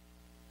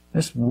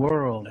this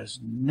world has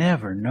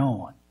never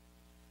known.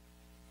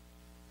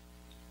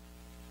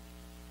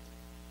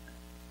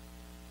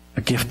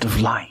 A gift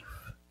of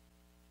life.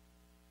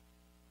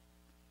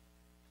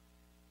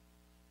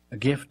 A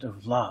gift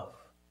of love.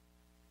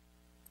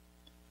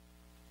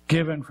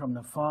 Given from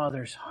the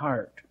Father's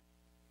heart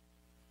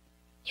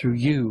through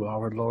you,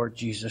 our Lord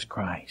Jesus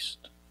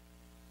Christ.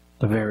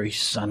 the very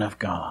Son of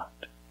God.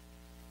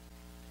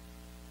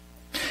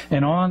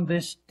 And on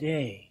this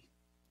day,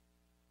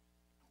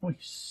 we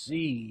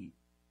see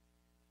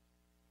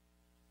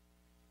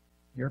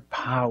your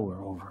power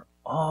over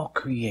all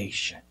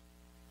creation.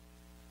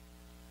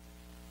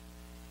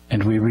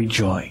 And we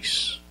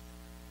rejoice.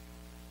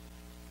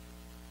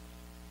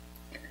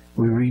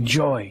 We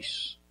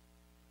rejoice,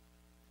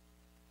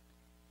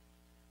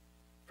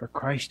 for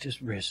Christ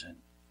is risen.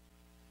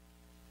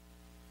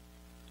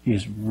 He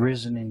is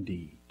risen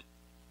indeed.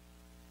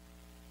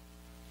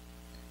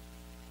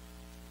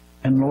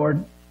 And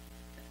Lord,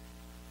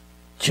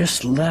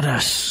 just let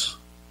us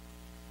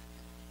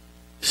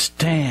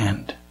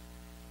stand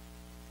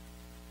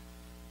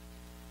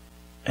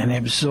and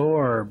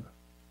absorb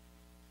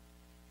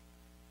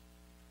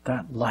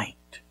that light,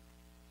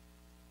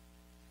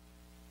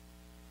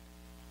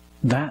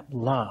 that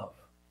love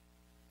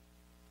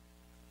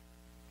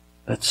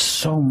that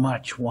so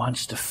much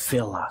wants to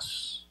fill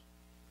us.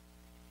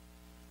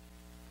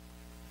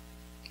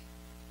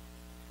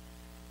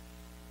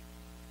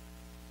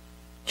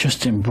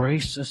 Just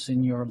embrace us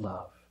in your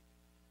love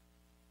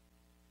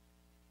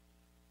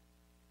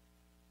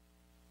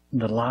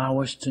and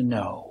allow us to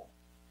know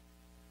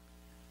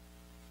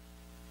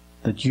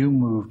that you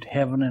moved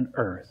heaven and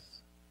earth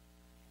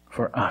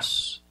for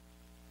us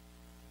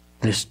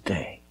this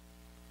day.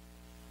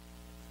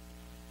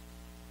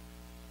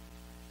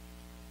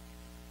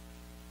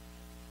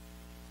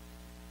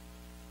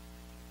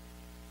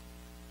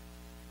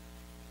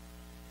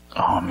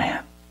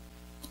 Amen.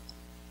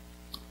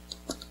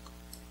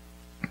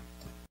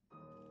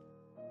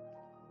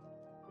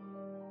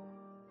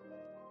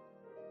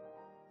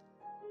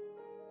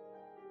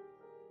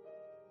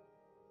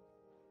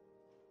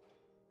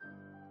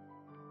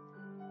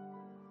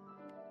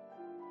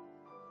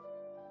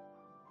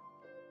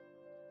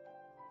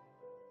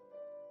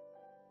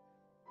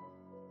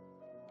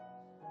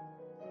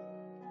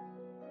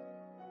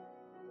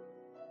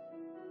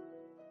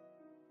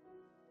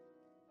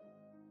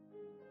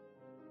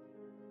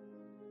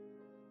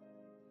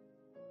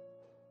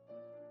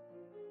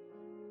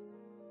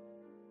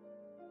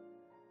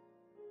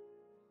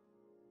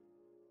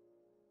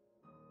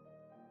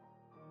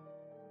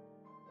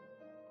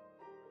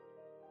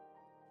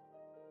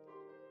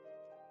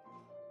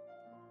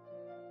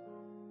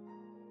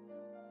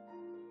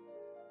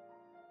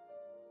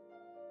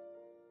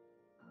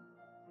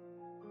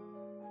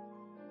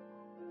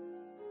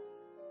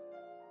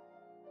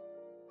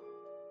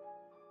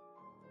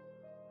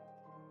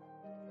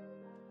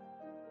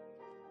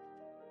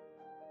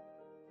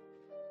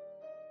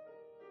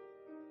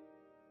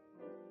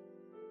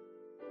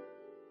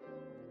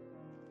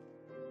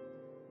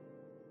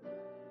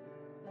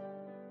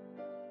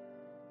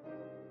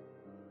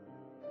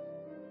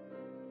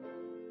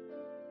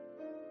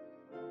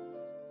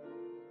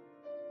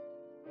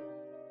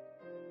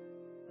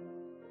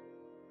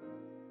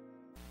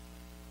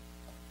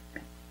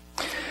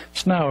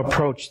 Let's now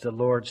approach the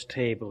Lord's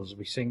table as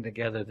we sing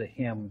together the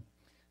hymn,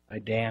 I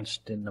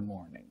Danced in the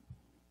Morning.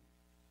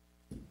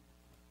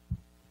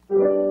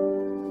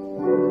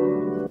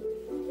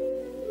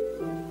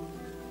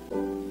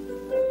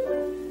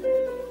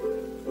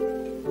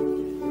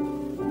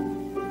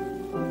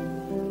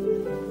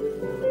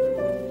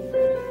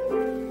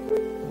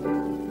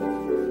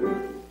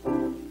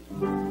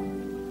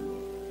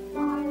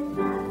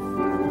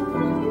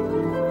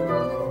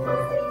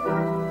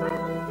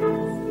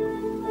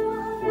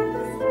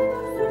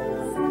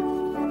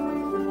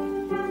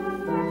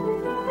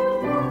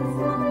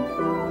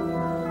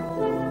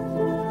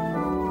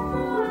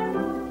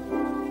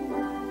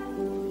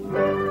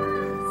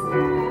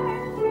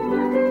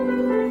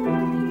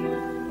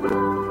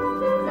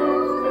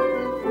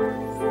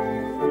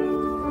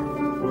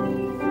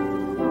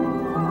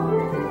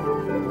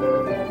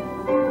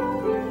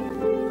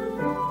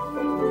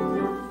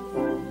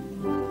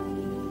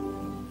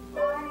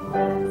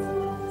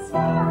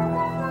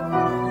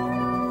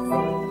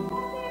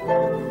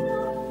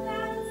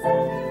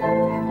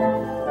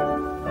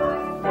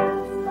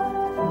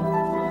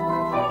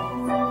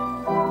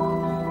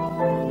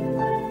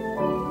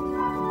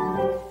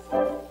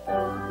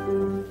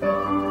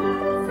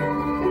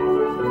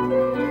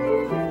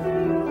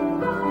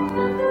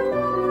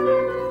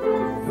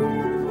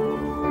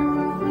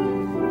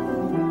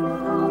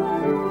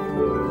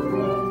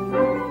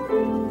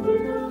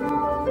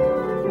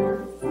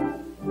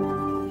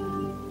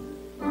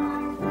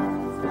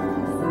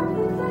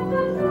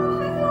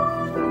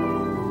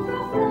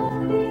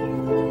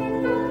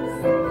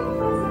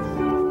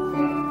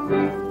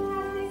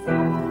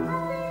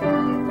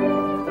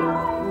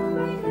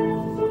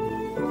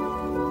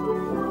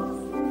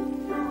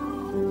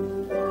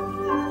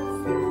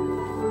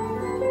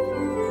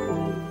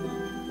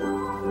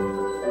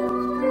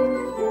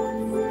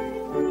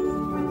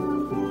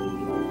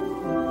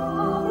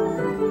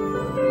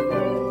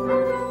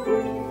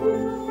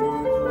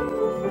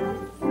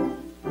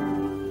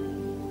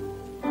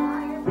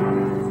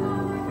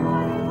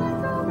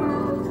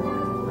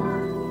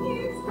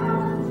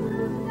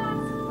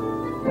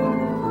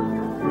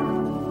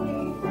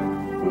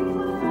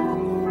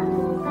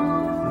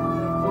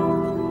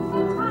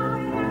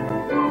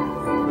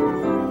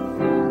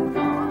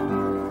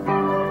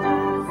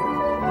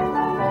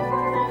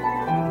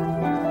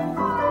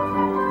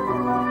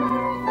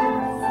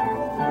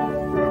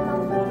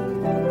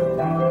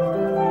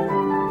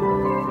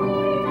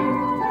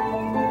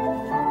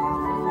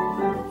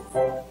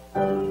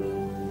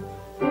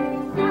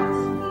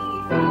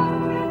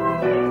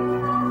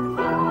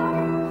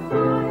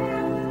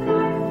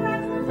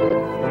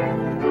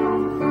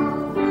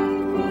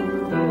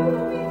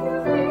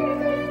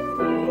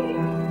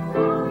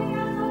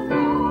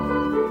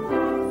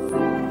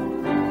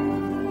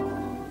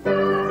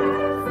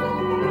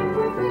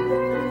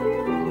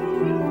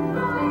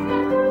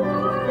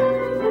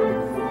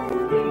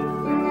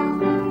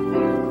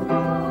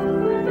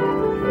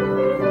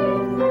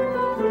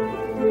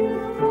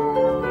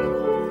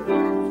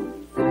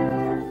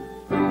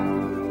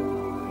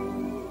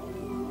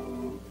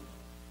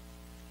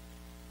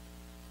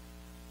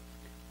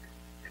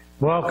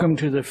 Welcome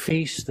to the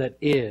feast that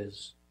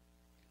is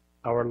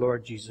our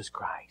Lord Jesus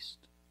Christ.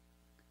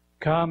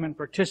 Come and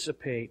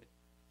participate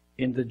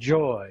in the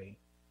joy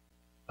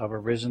of a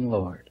risen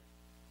Lord.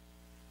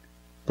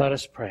 Let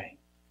us pray.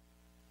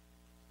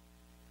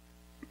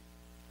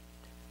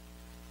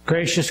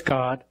 Gracious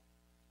God,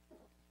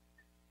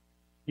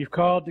 you've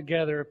called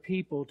together a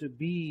people to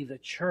be the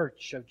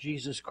church of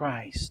Jesus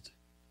Christ.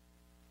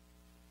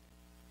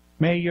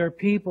 May your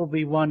people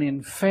be one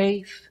in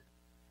faith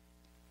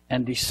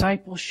and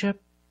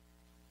discipleship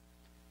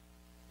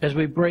as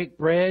we break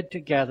bread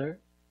together,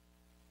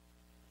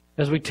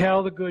 as we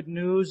tell the good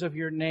news of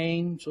your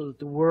name so that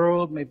the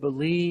world may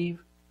believe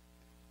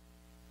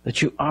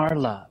that you are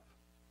love,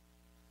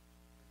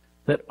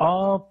 that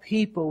all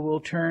people will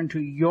turn to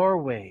your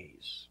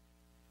ways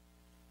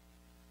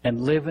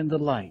and live in the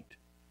light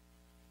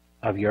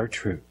of your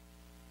truth.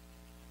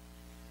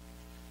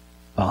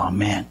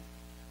 Amen.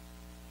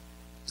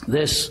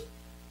 This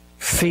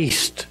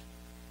feast,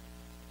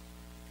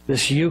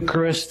 this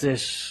Eucharist,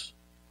 this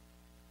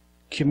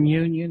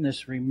communion,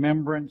 this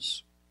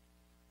remembrance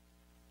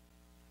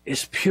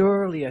is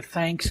purely a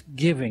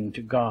thanksgiving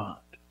to God.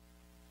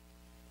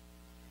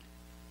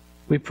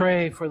 We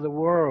pray for the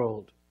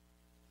world,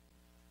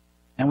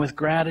 and with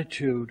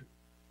gratitude,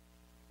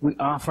 we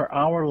offer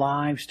our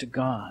lives to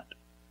God.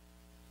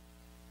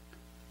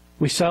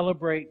 We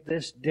celebrate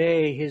this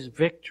day His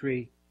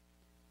victory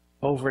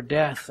over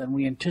death, and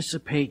we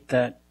anticipate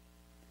that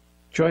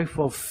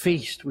joyful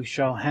feast we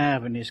shall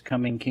have in His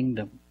coming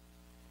kingdom.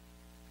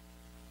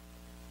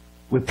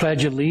 We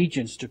pledge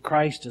allegiance to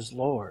Christ as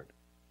Lord.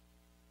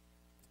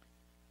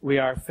 We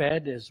are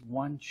fed as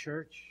one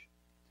church.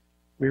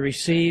 We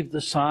receive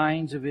the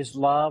signs of His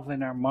love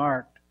and are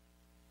marked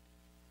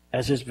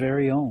as His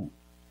very own.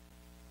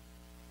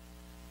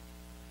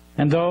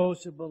 And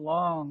those who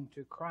belong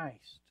to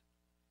Christ,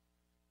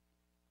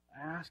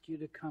 I ask you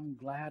to come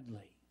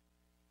gladly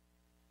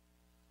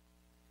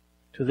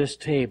to this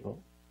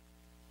table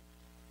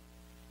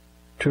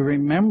to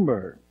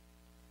remember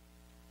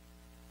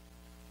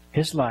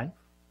His life,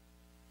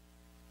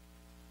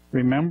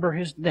 remember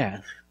His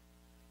death,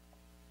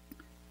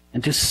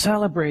 and to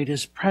celebrate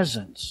His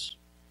presence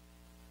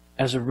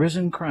as a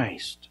risen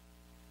Christ,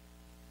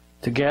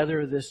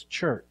 together this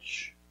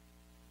church,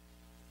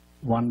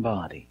 one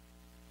body.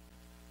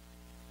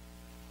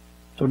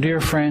 So,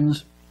 dear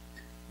friends,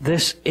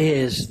 this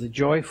is the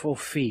joyful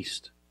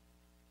feast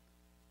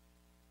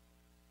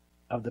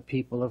of the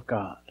people of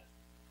God.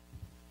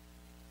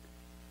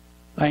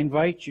 I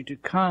invite you to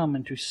come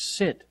and to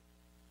sit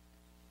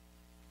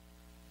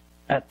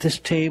at this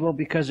table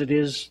because it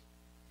is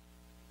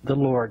the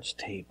Lord's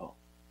table.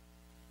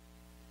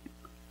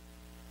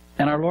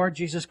 And our Lord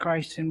Jesus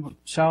Christ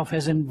Himself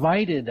has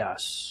invited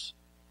us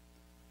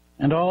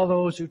and all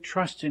those who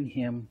trust in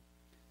Him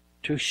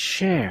to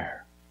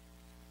share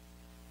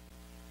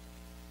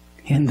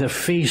in the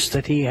feast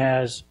that He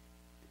has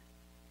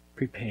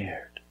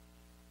prepared.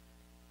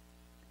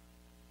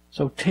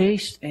 So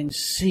taste and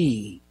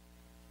see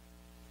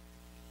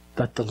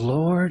that the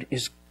Lord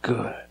is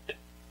good.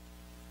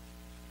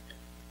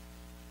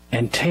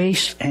 And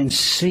taste and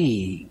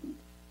see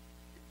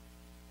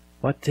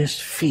what this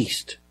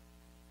feast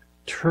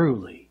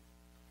truly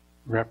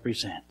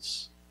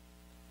represents.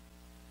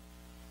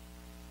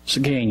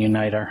 So again,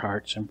 unite our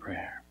hearts in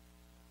prayer.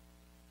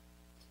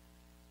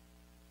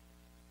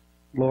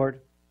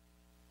 Lord,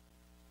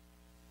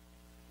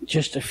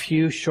 just a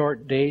few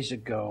short days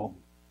ago,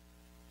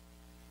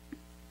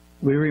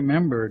 we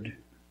remembered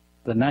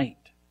the night.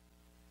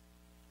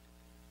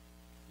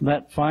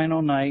 That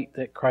final night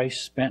that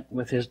Christ spent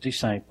with His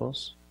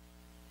disciples,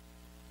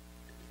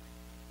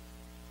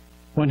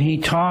 when He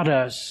taught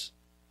us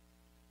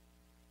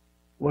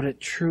what it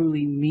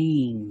truly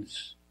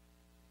means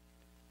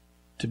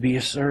to be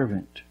a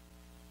servant.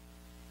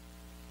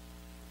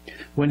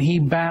 When He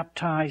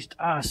baptized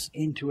us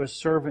into a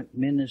servant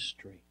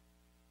ministry.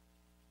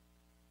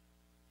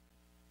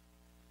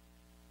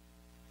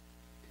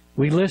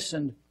 We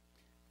listened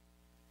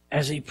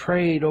as He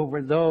prayed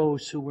over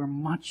those who were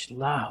much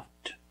loved,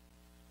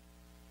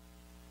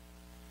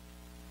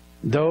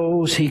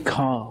 those He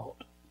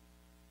called.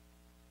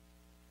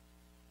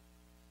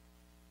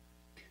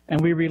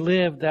 And we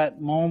relived that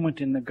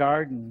moment in the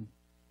garden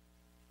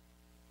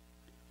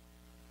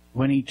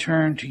when He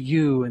turned to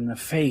you in the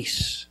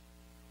face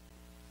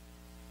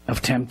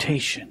of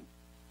temptation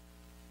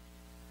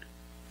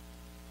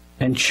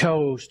and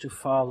chose to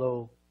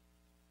follow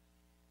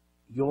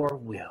your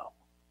will.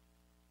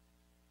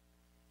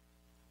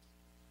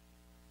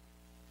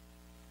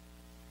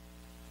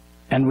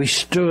 And we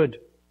stood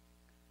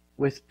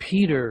with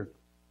Peter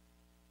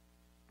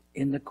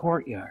in the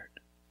courtyard.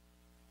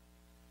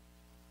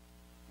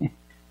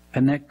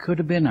 And that could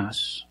have been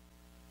us,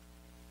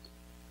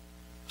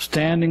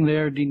 standing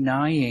there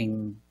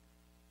denying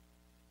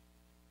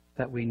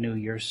that we knew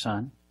your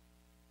Son.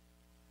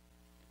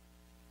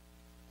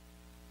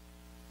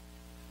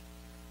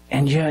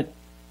 And yet,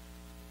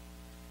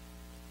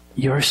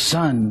 your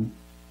Son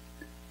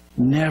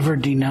never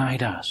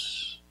denied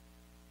us.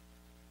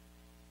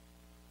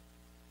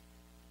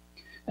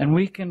 And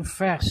we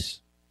confess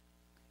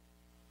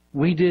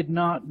we did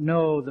not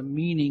know the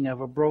meaning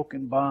of a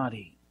broken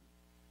body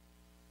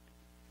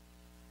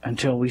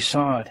until we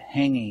saw it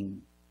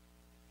hanging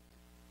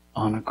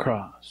on a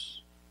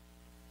cross.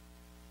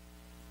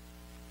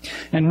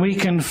 And we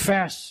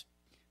confess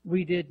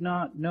we did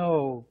not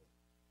know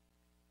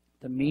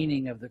the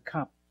meaning of the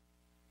cup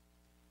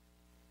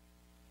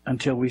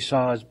until we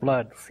saw his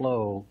blood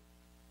flow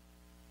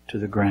to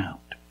the ground.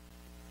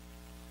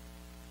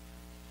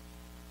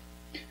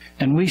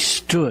 And we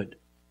stood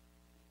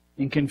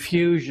in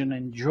confusion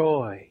and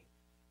joy,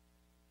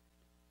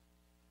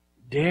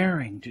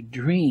 daring to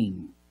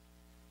dream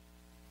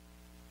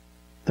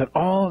that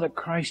all that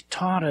Christ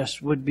taught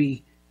us would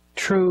be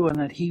true and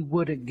that he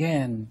would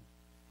again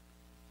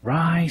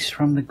rise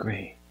from the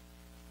grave.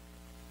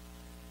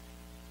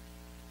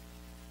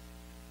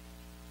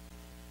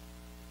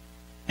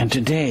 And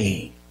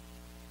today,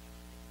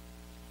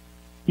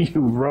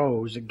 you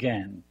rose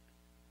again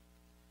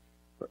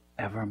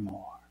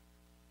forevermore.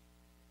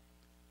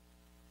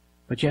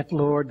 But yet,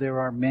 Lord, there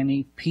are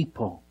many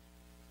people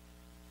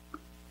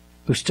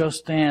who still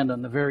stand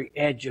on the very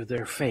edge of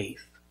their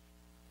faith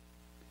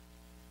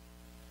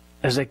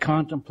as they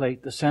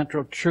contemplate the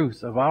central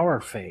truth of our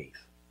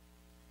faith,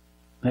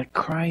 that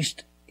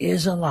Christ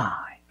is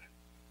alive.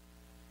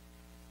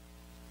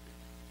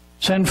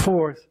 Send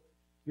forth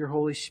your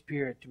Holy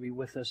Spirit to be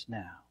with us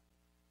now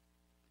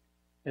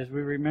as we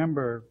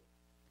remember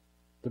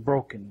the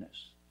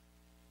brokenness,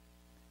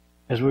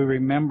 as we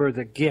remember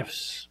the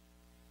gifts,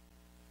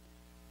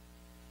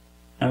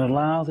 and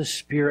allow the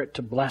Spirit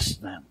to bless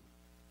them,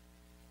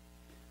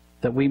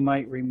 that we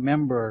might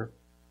remember,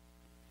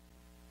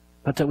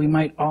 but that we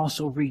might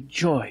also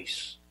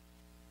rejoice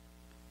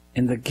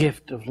in the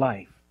gift of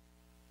life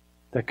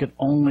that could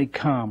only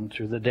come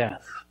through the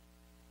death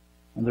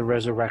and the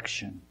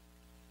resurrection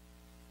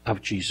of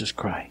Jesus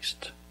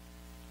Christ.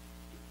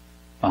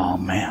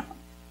 Amen.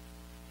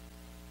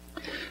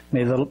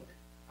 May the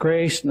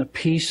grace and the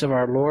peace of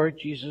our Lord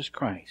Jesus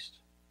Christ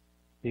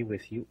be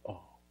with you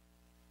all.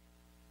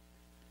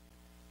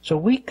 So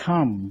we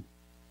come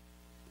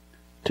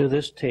to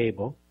this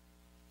table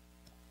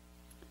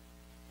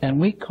and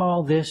we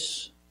call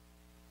this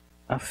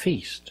a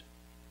feast.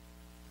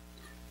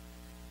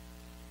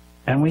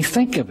 And we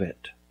think of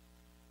it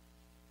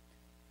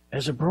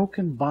as a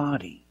broken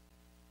body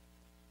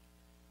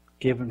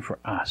given for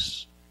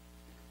us.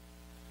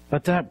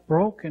 But that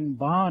broken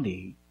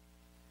body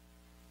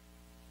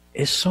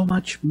is so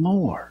much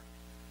more.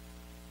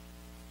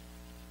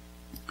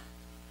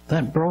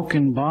 That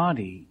broken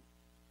body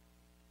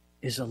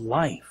is a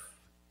life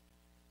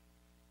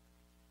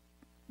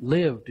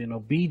lived in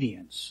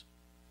obedience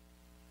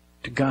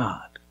to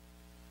God.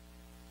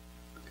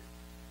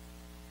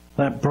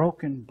 That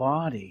broken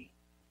body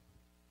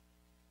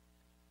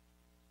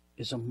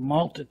is a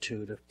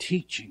multitude of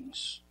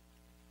teachings,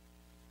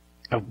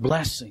 of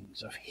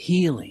blessings, of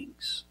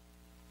healings.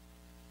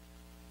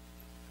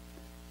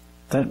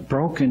 That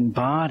broken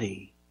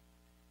body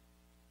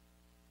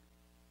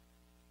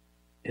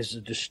is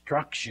a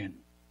destruction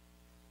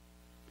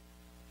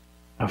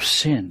of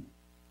sin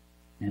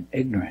and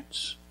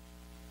ignorance.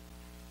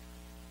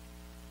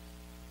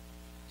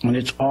 And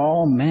it's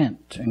all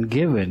meant and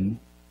given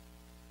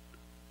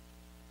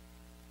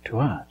to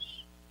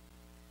us.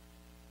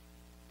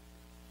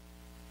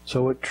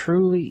 So it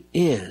truly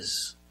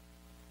is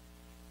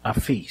a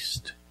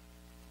feast.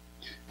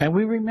 And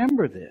we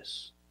remember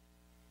this.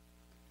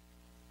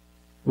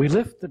 We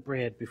lift the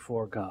bread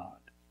before God.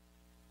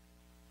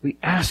 We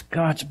ask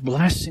God's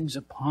blessings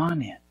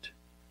upon it,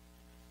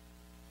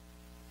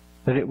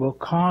 that it will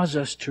cause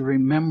us to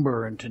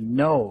remember and to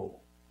know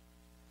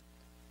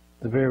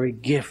the very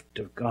gift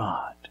of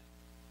God.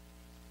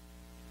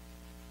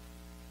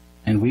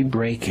 And we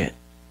break it.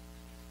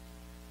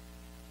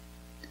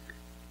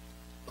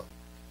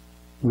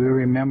 We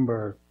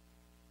remember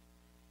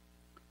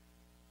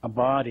a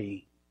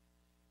body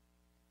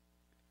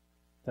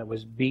that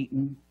was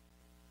beaten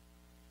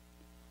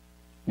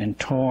and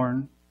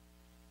torn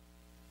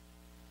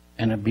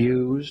and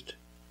abused.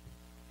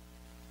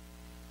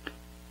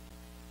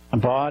 A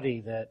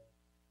body that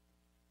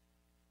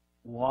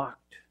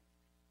walked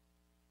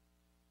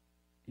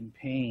in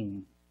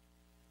pain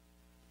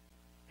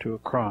to a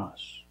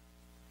cross,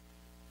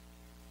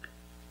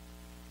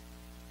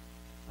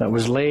 that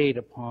was laid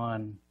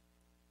upon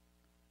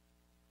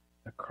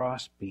a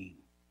crossbeam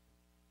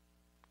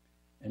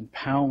and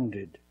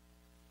pounded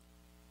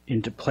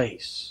into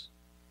place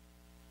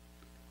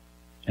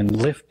and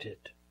lifted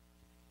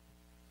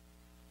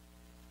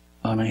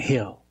on a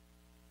hill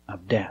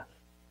of death.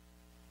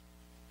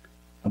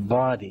 A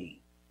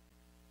body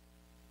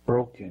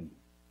broken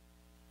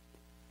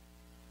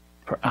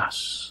for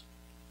us.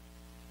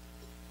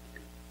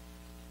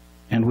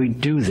 And we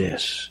do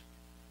this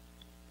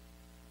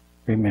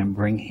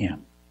remembering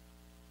Him.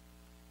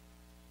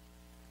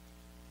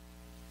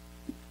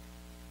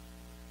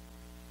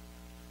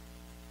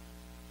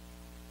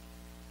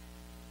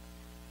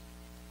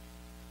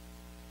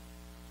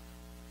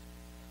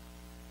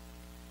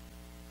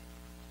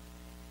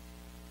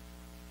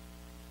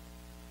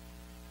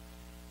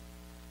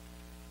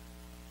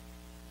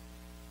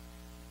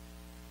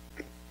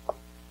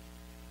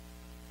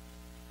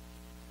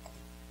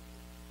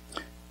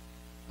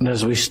 And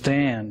as we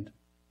stand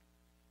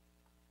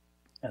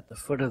at the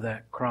foot of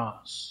that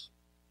cross,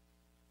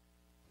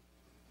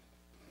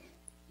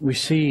 we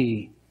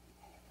see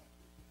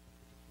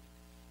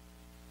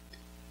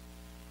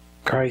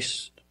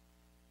Christ's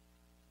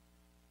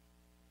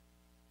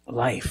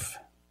life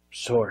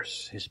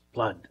source, His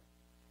blood,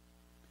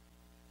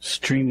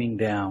 streaming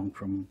down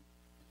from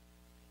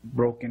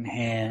broken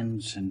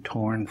hands and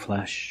torn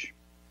flesh.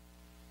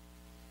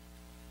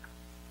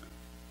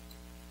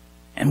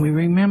 And we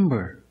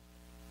remember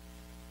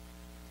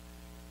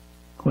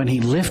when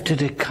He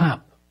lifted a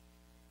cup,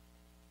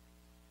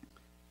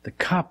 the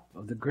cup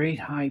of the great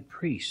high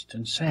priest,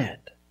 and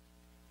said,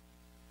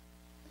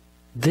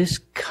 "This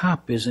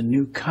cup is a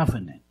new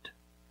covenant,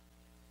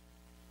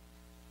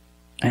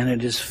 and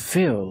it is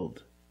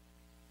filled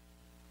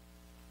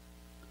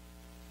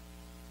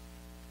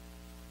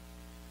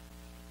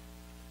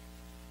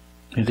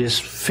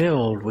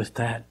with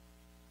that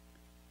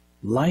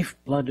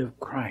lifeblood of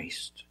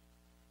Christ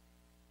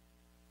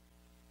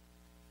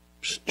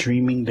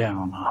streaming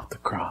down off the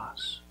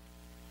cross."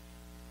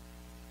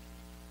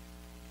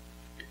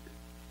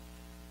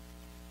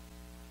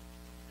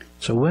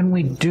 So when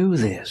we do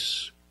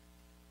this,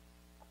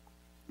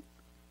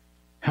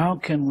 how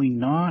can we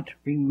not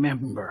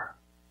remember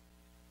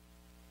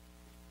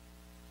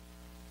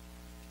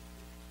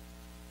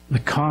the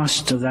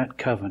cost of that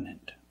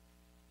covenant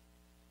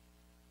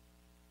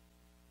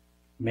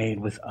made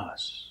with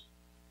us?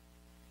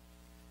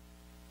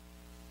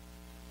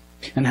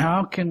 And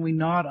how can we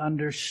not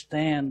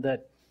understand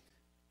that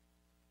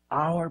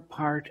our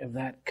part of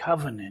that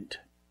covenant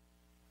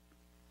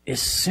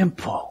is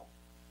simple?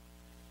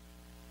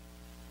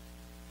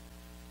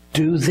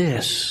 Do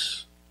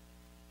this,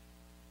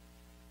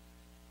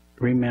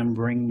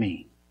 remembering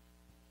me.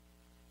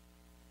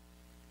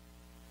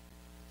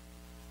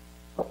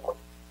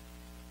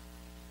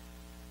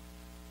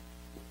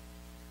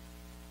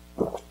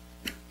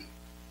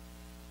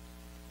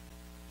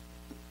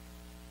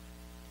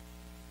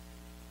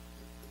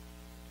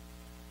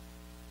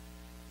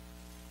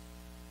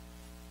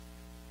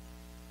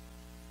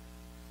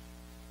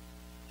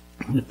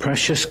 The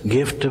precious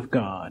gift of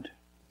God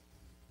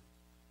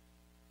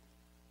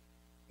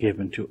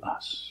given to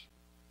us.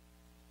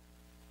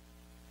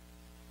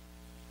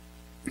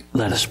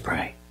 Let us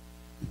pray.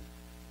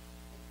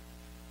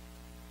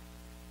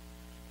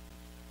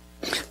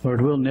 Lord,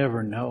 we'll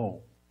never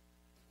know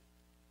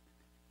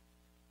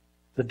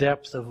the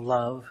depth of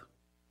love,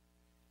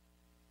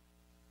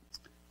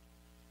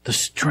 the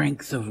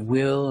strength of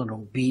will and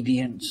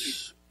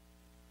obedience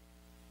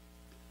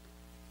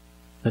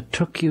that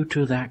took you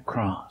to that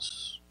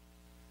cross.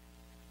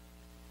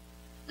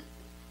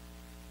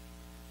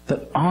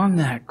 That on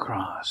that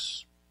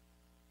cross,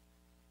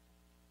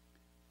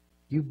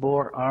 you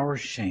bore our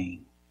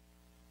shame.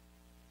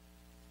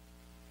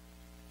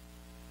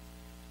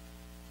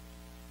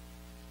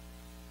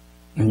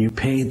 And you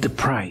paid the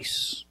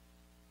price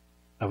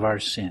of our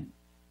sin.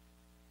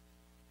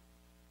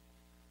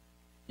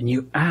 And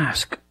you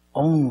ask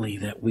only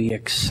that we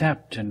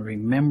accept and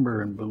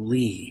remember and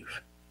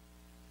believe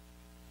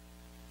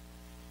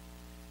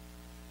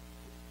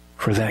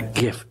for that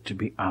gift to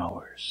be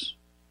ours.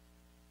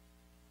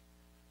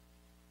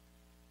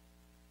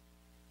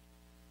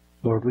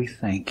 Lord, we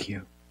thank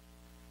you.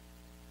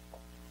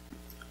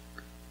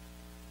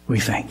 We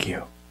thank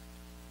you.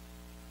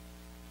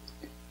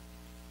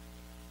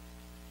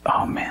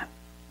 Amen.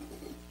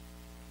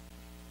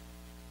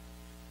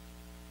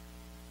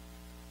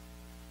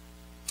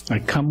 I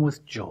come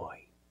with joy.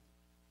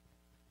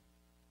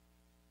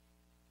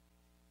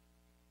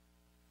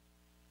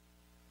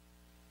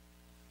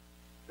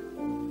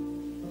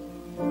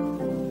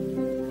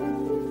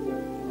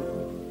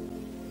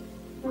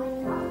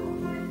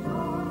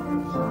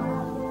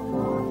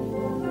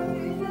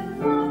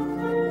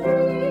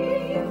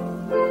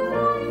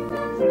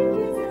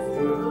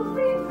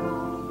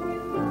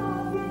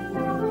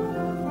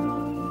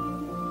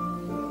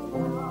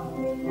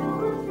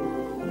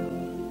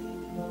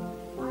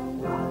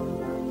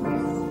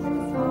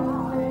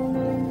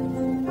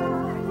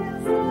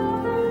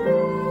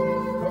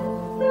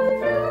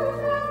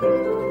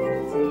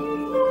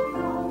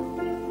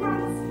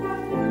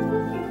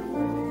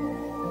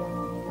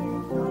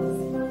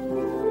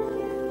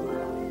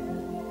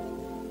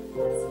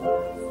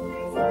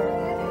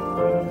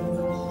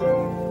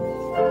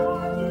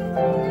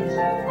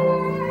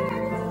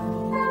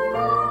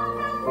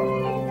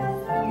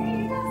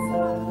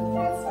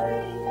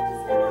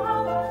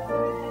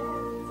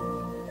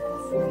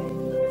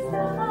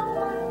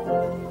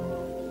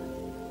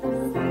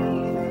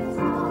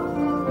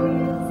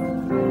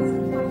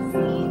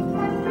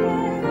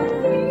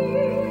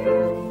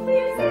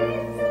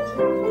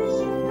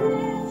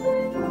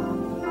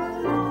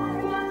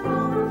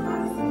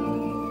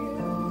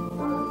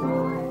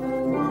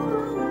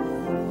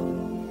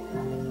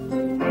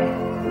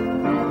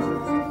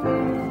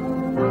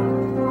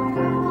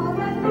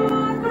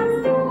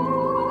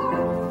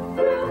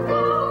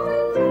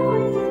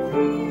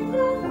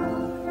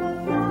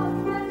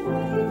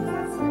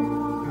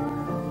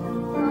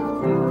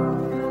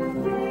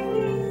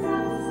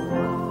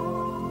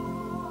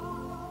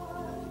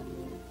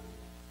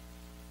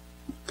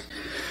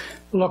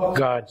 Look,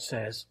 God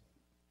says,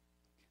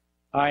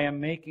 I am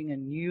making a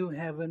new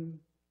heaven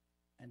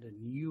and a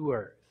new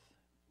earth.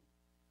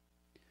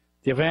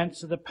 The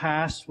events of the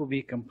past will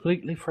be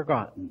completely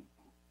forgotten.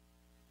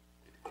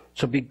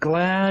 So be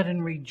glad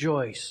and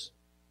rejoice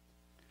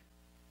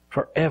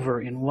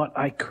forever in what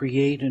I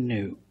create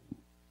anew.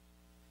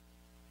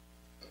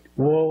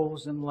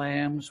 Wolves and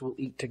lambs will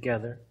eat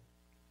together.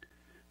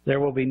 There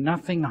will be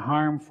nothing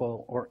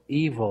harmful or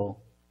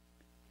evil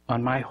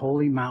on my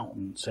holy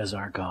mountain, says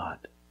our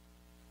God.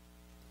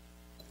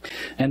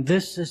 And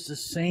this is the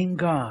same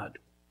God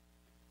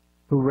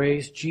who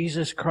raised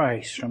Jesus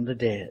Christ from the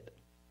dead,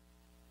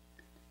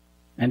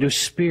 and whose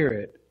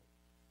Spirit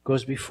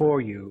goes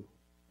before you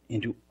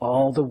into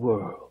all the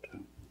world.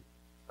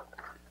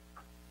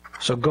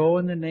 So go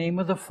in the name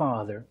of the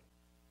Father,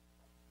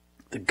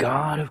 the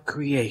God of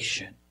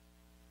creation.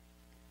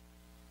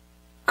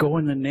 Go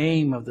in the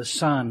name of the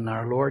Son,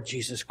 our Lord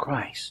Jesus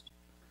Christ,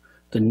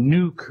 the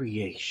new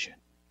creation.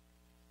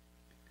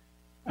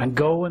 And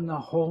go in the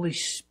Holy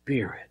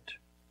Spirit,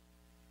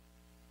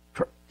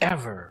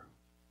 forever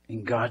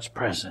in God's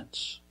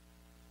presence.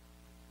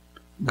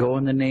 Go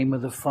in the name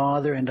of the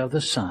Father and of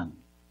the Son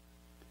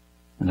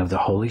and of the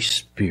Holy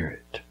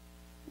Spirit.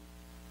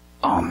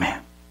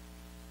 Amen.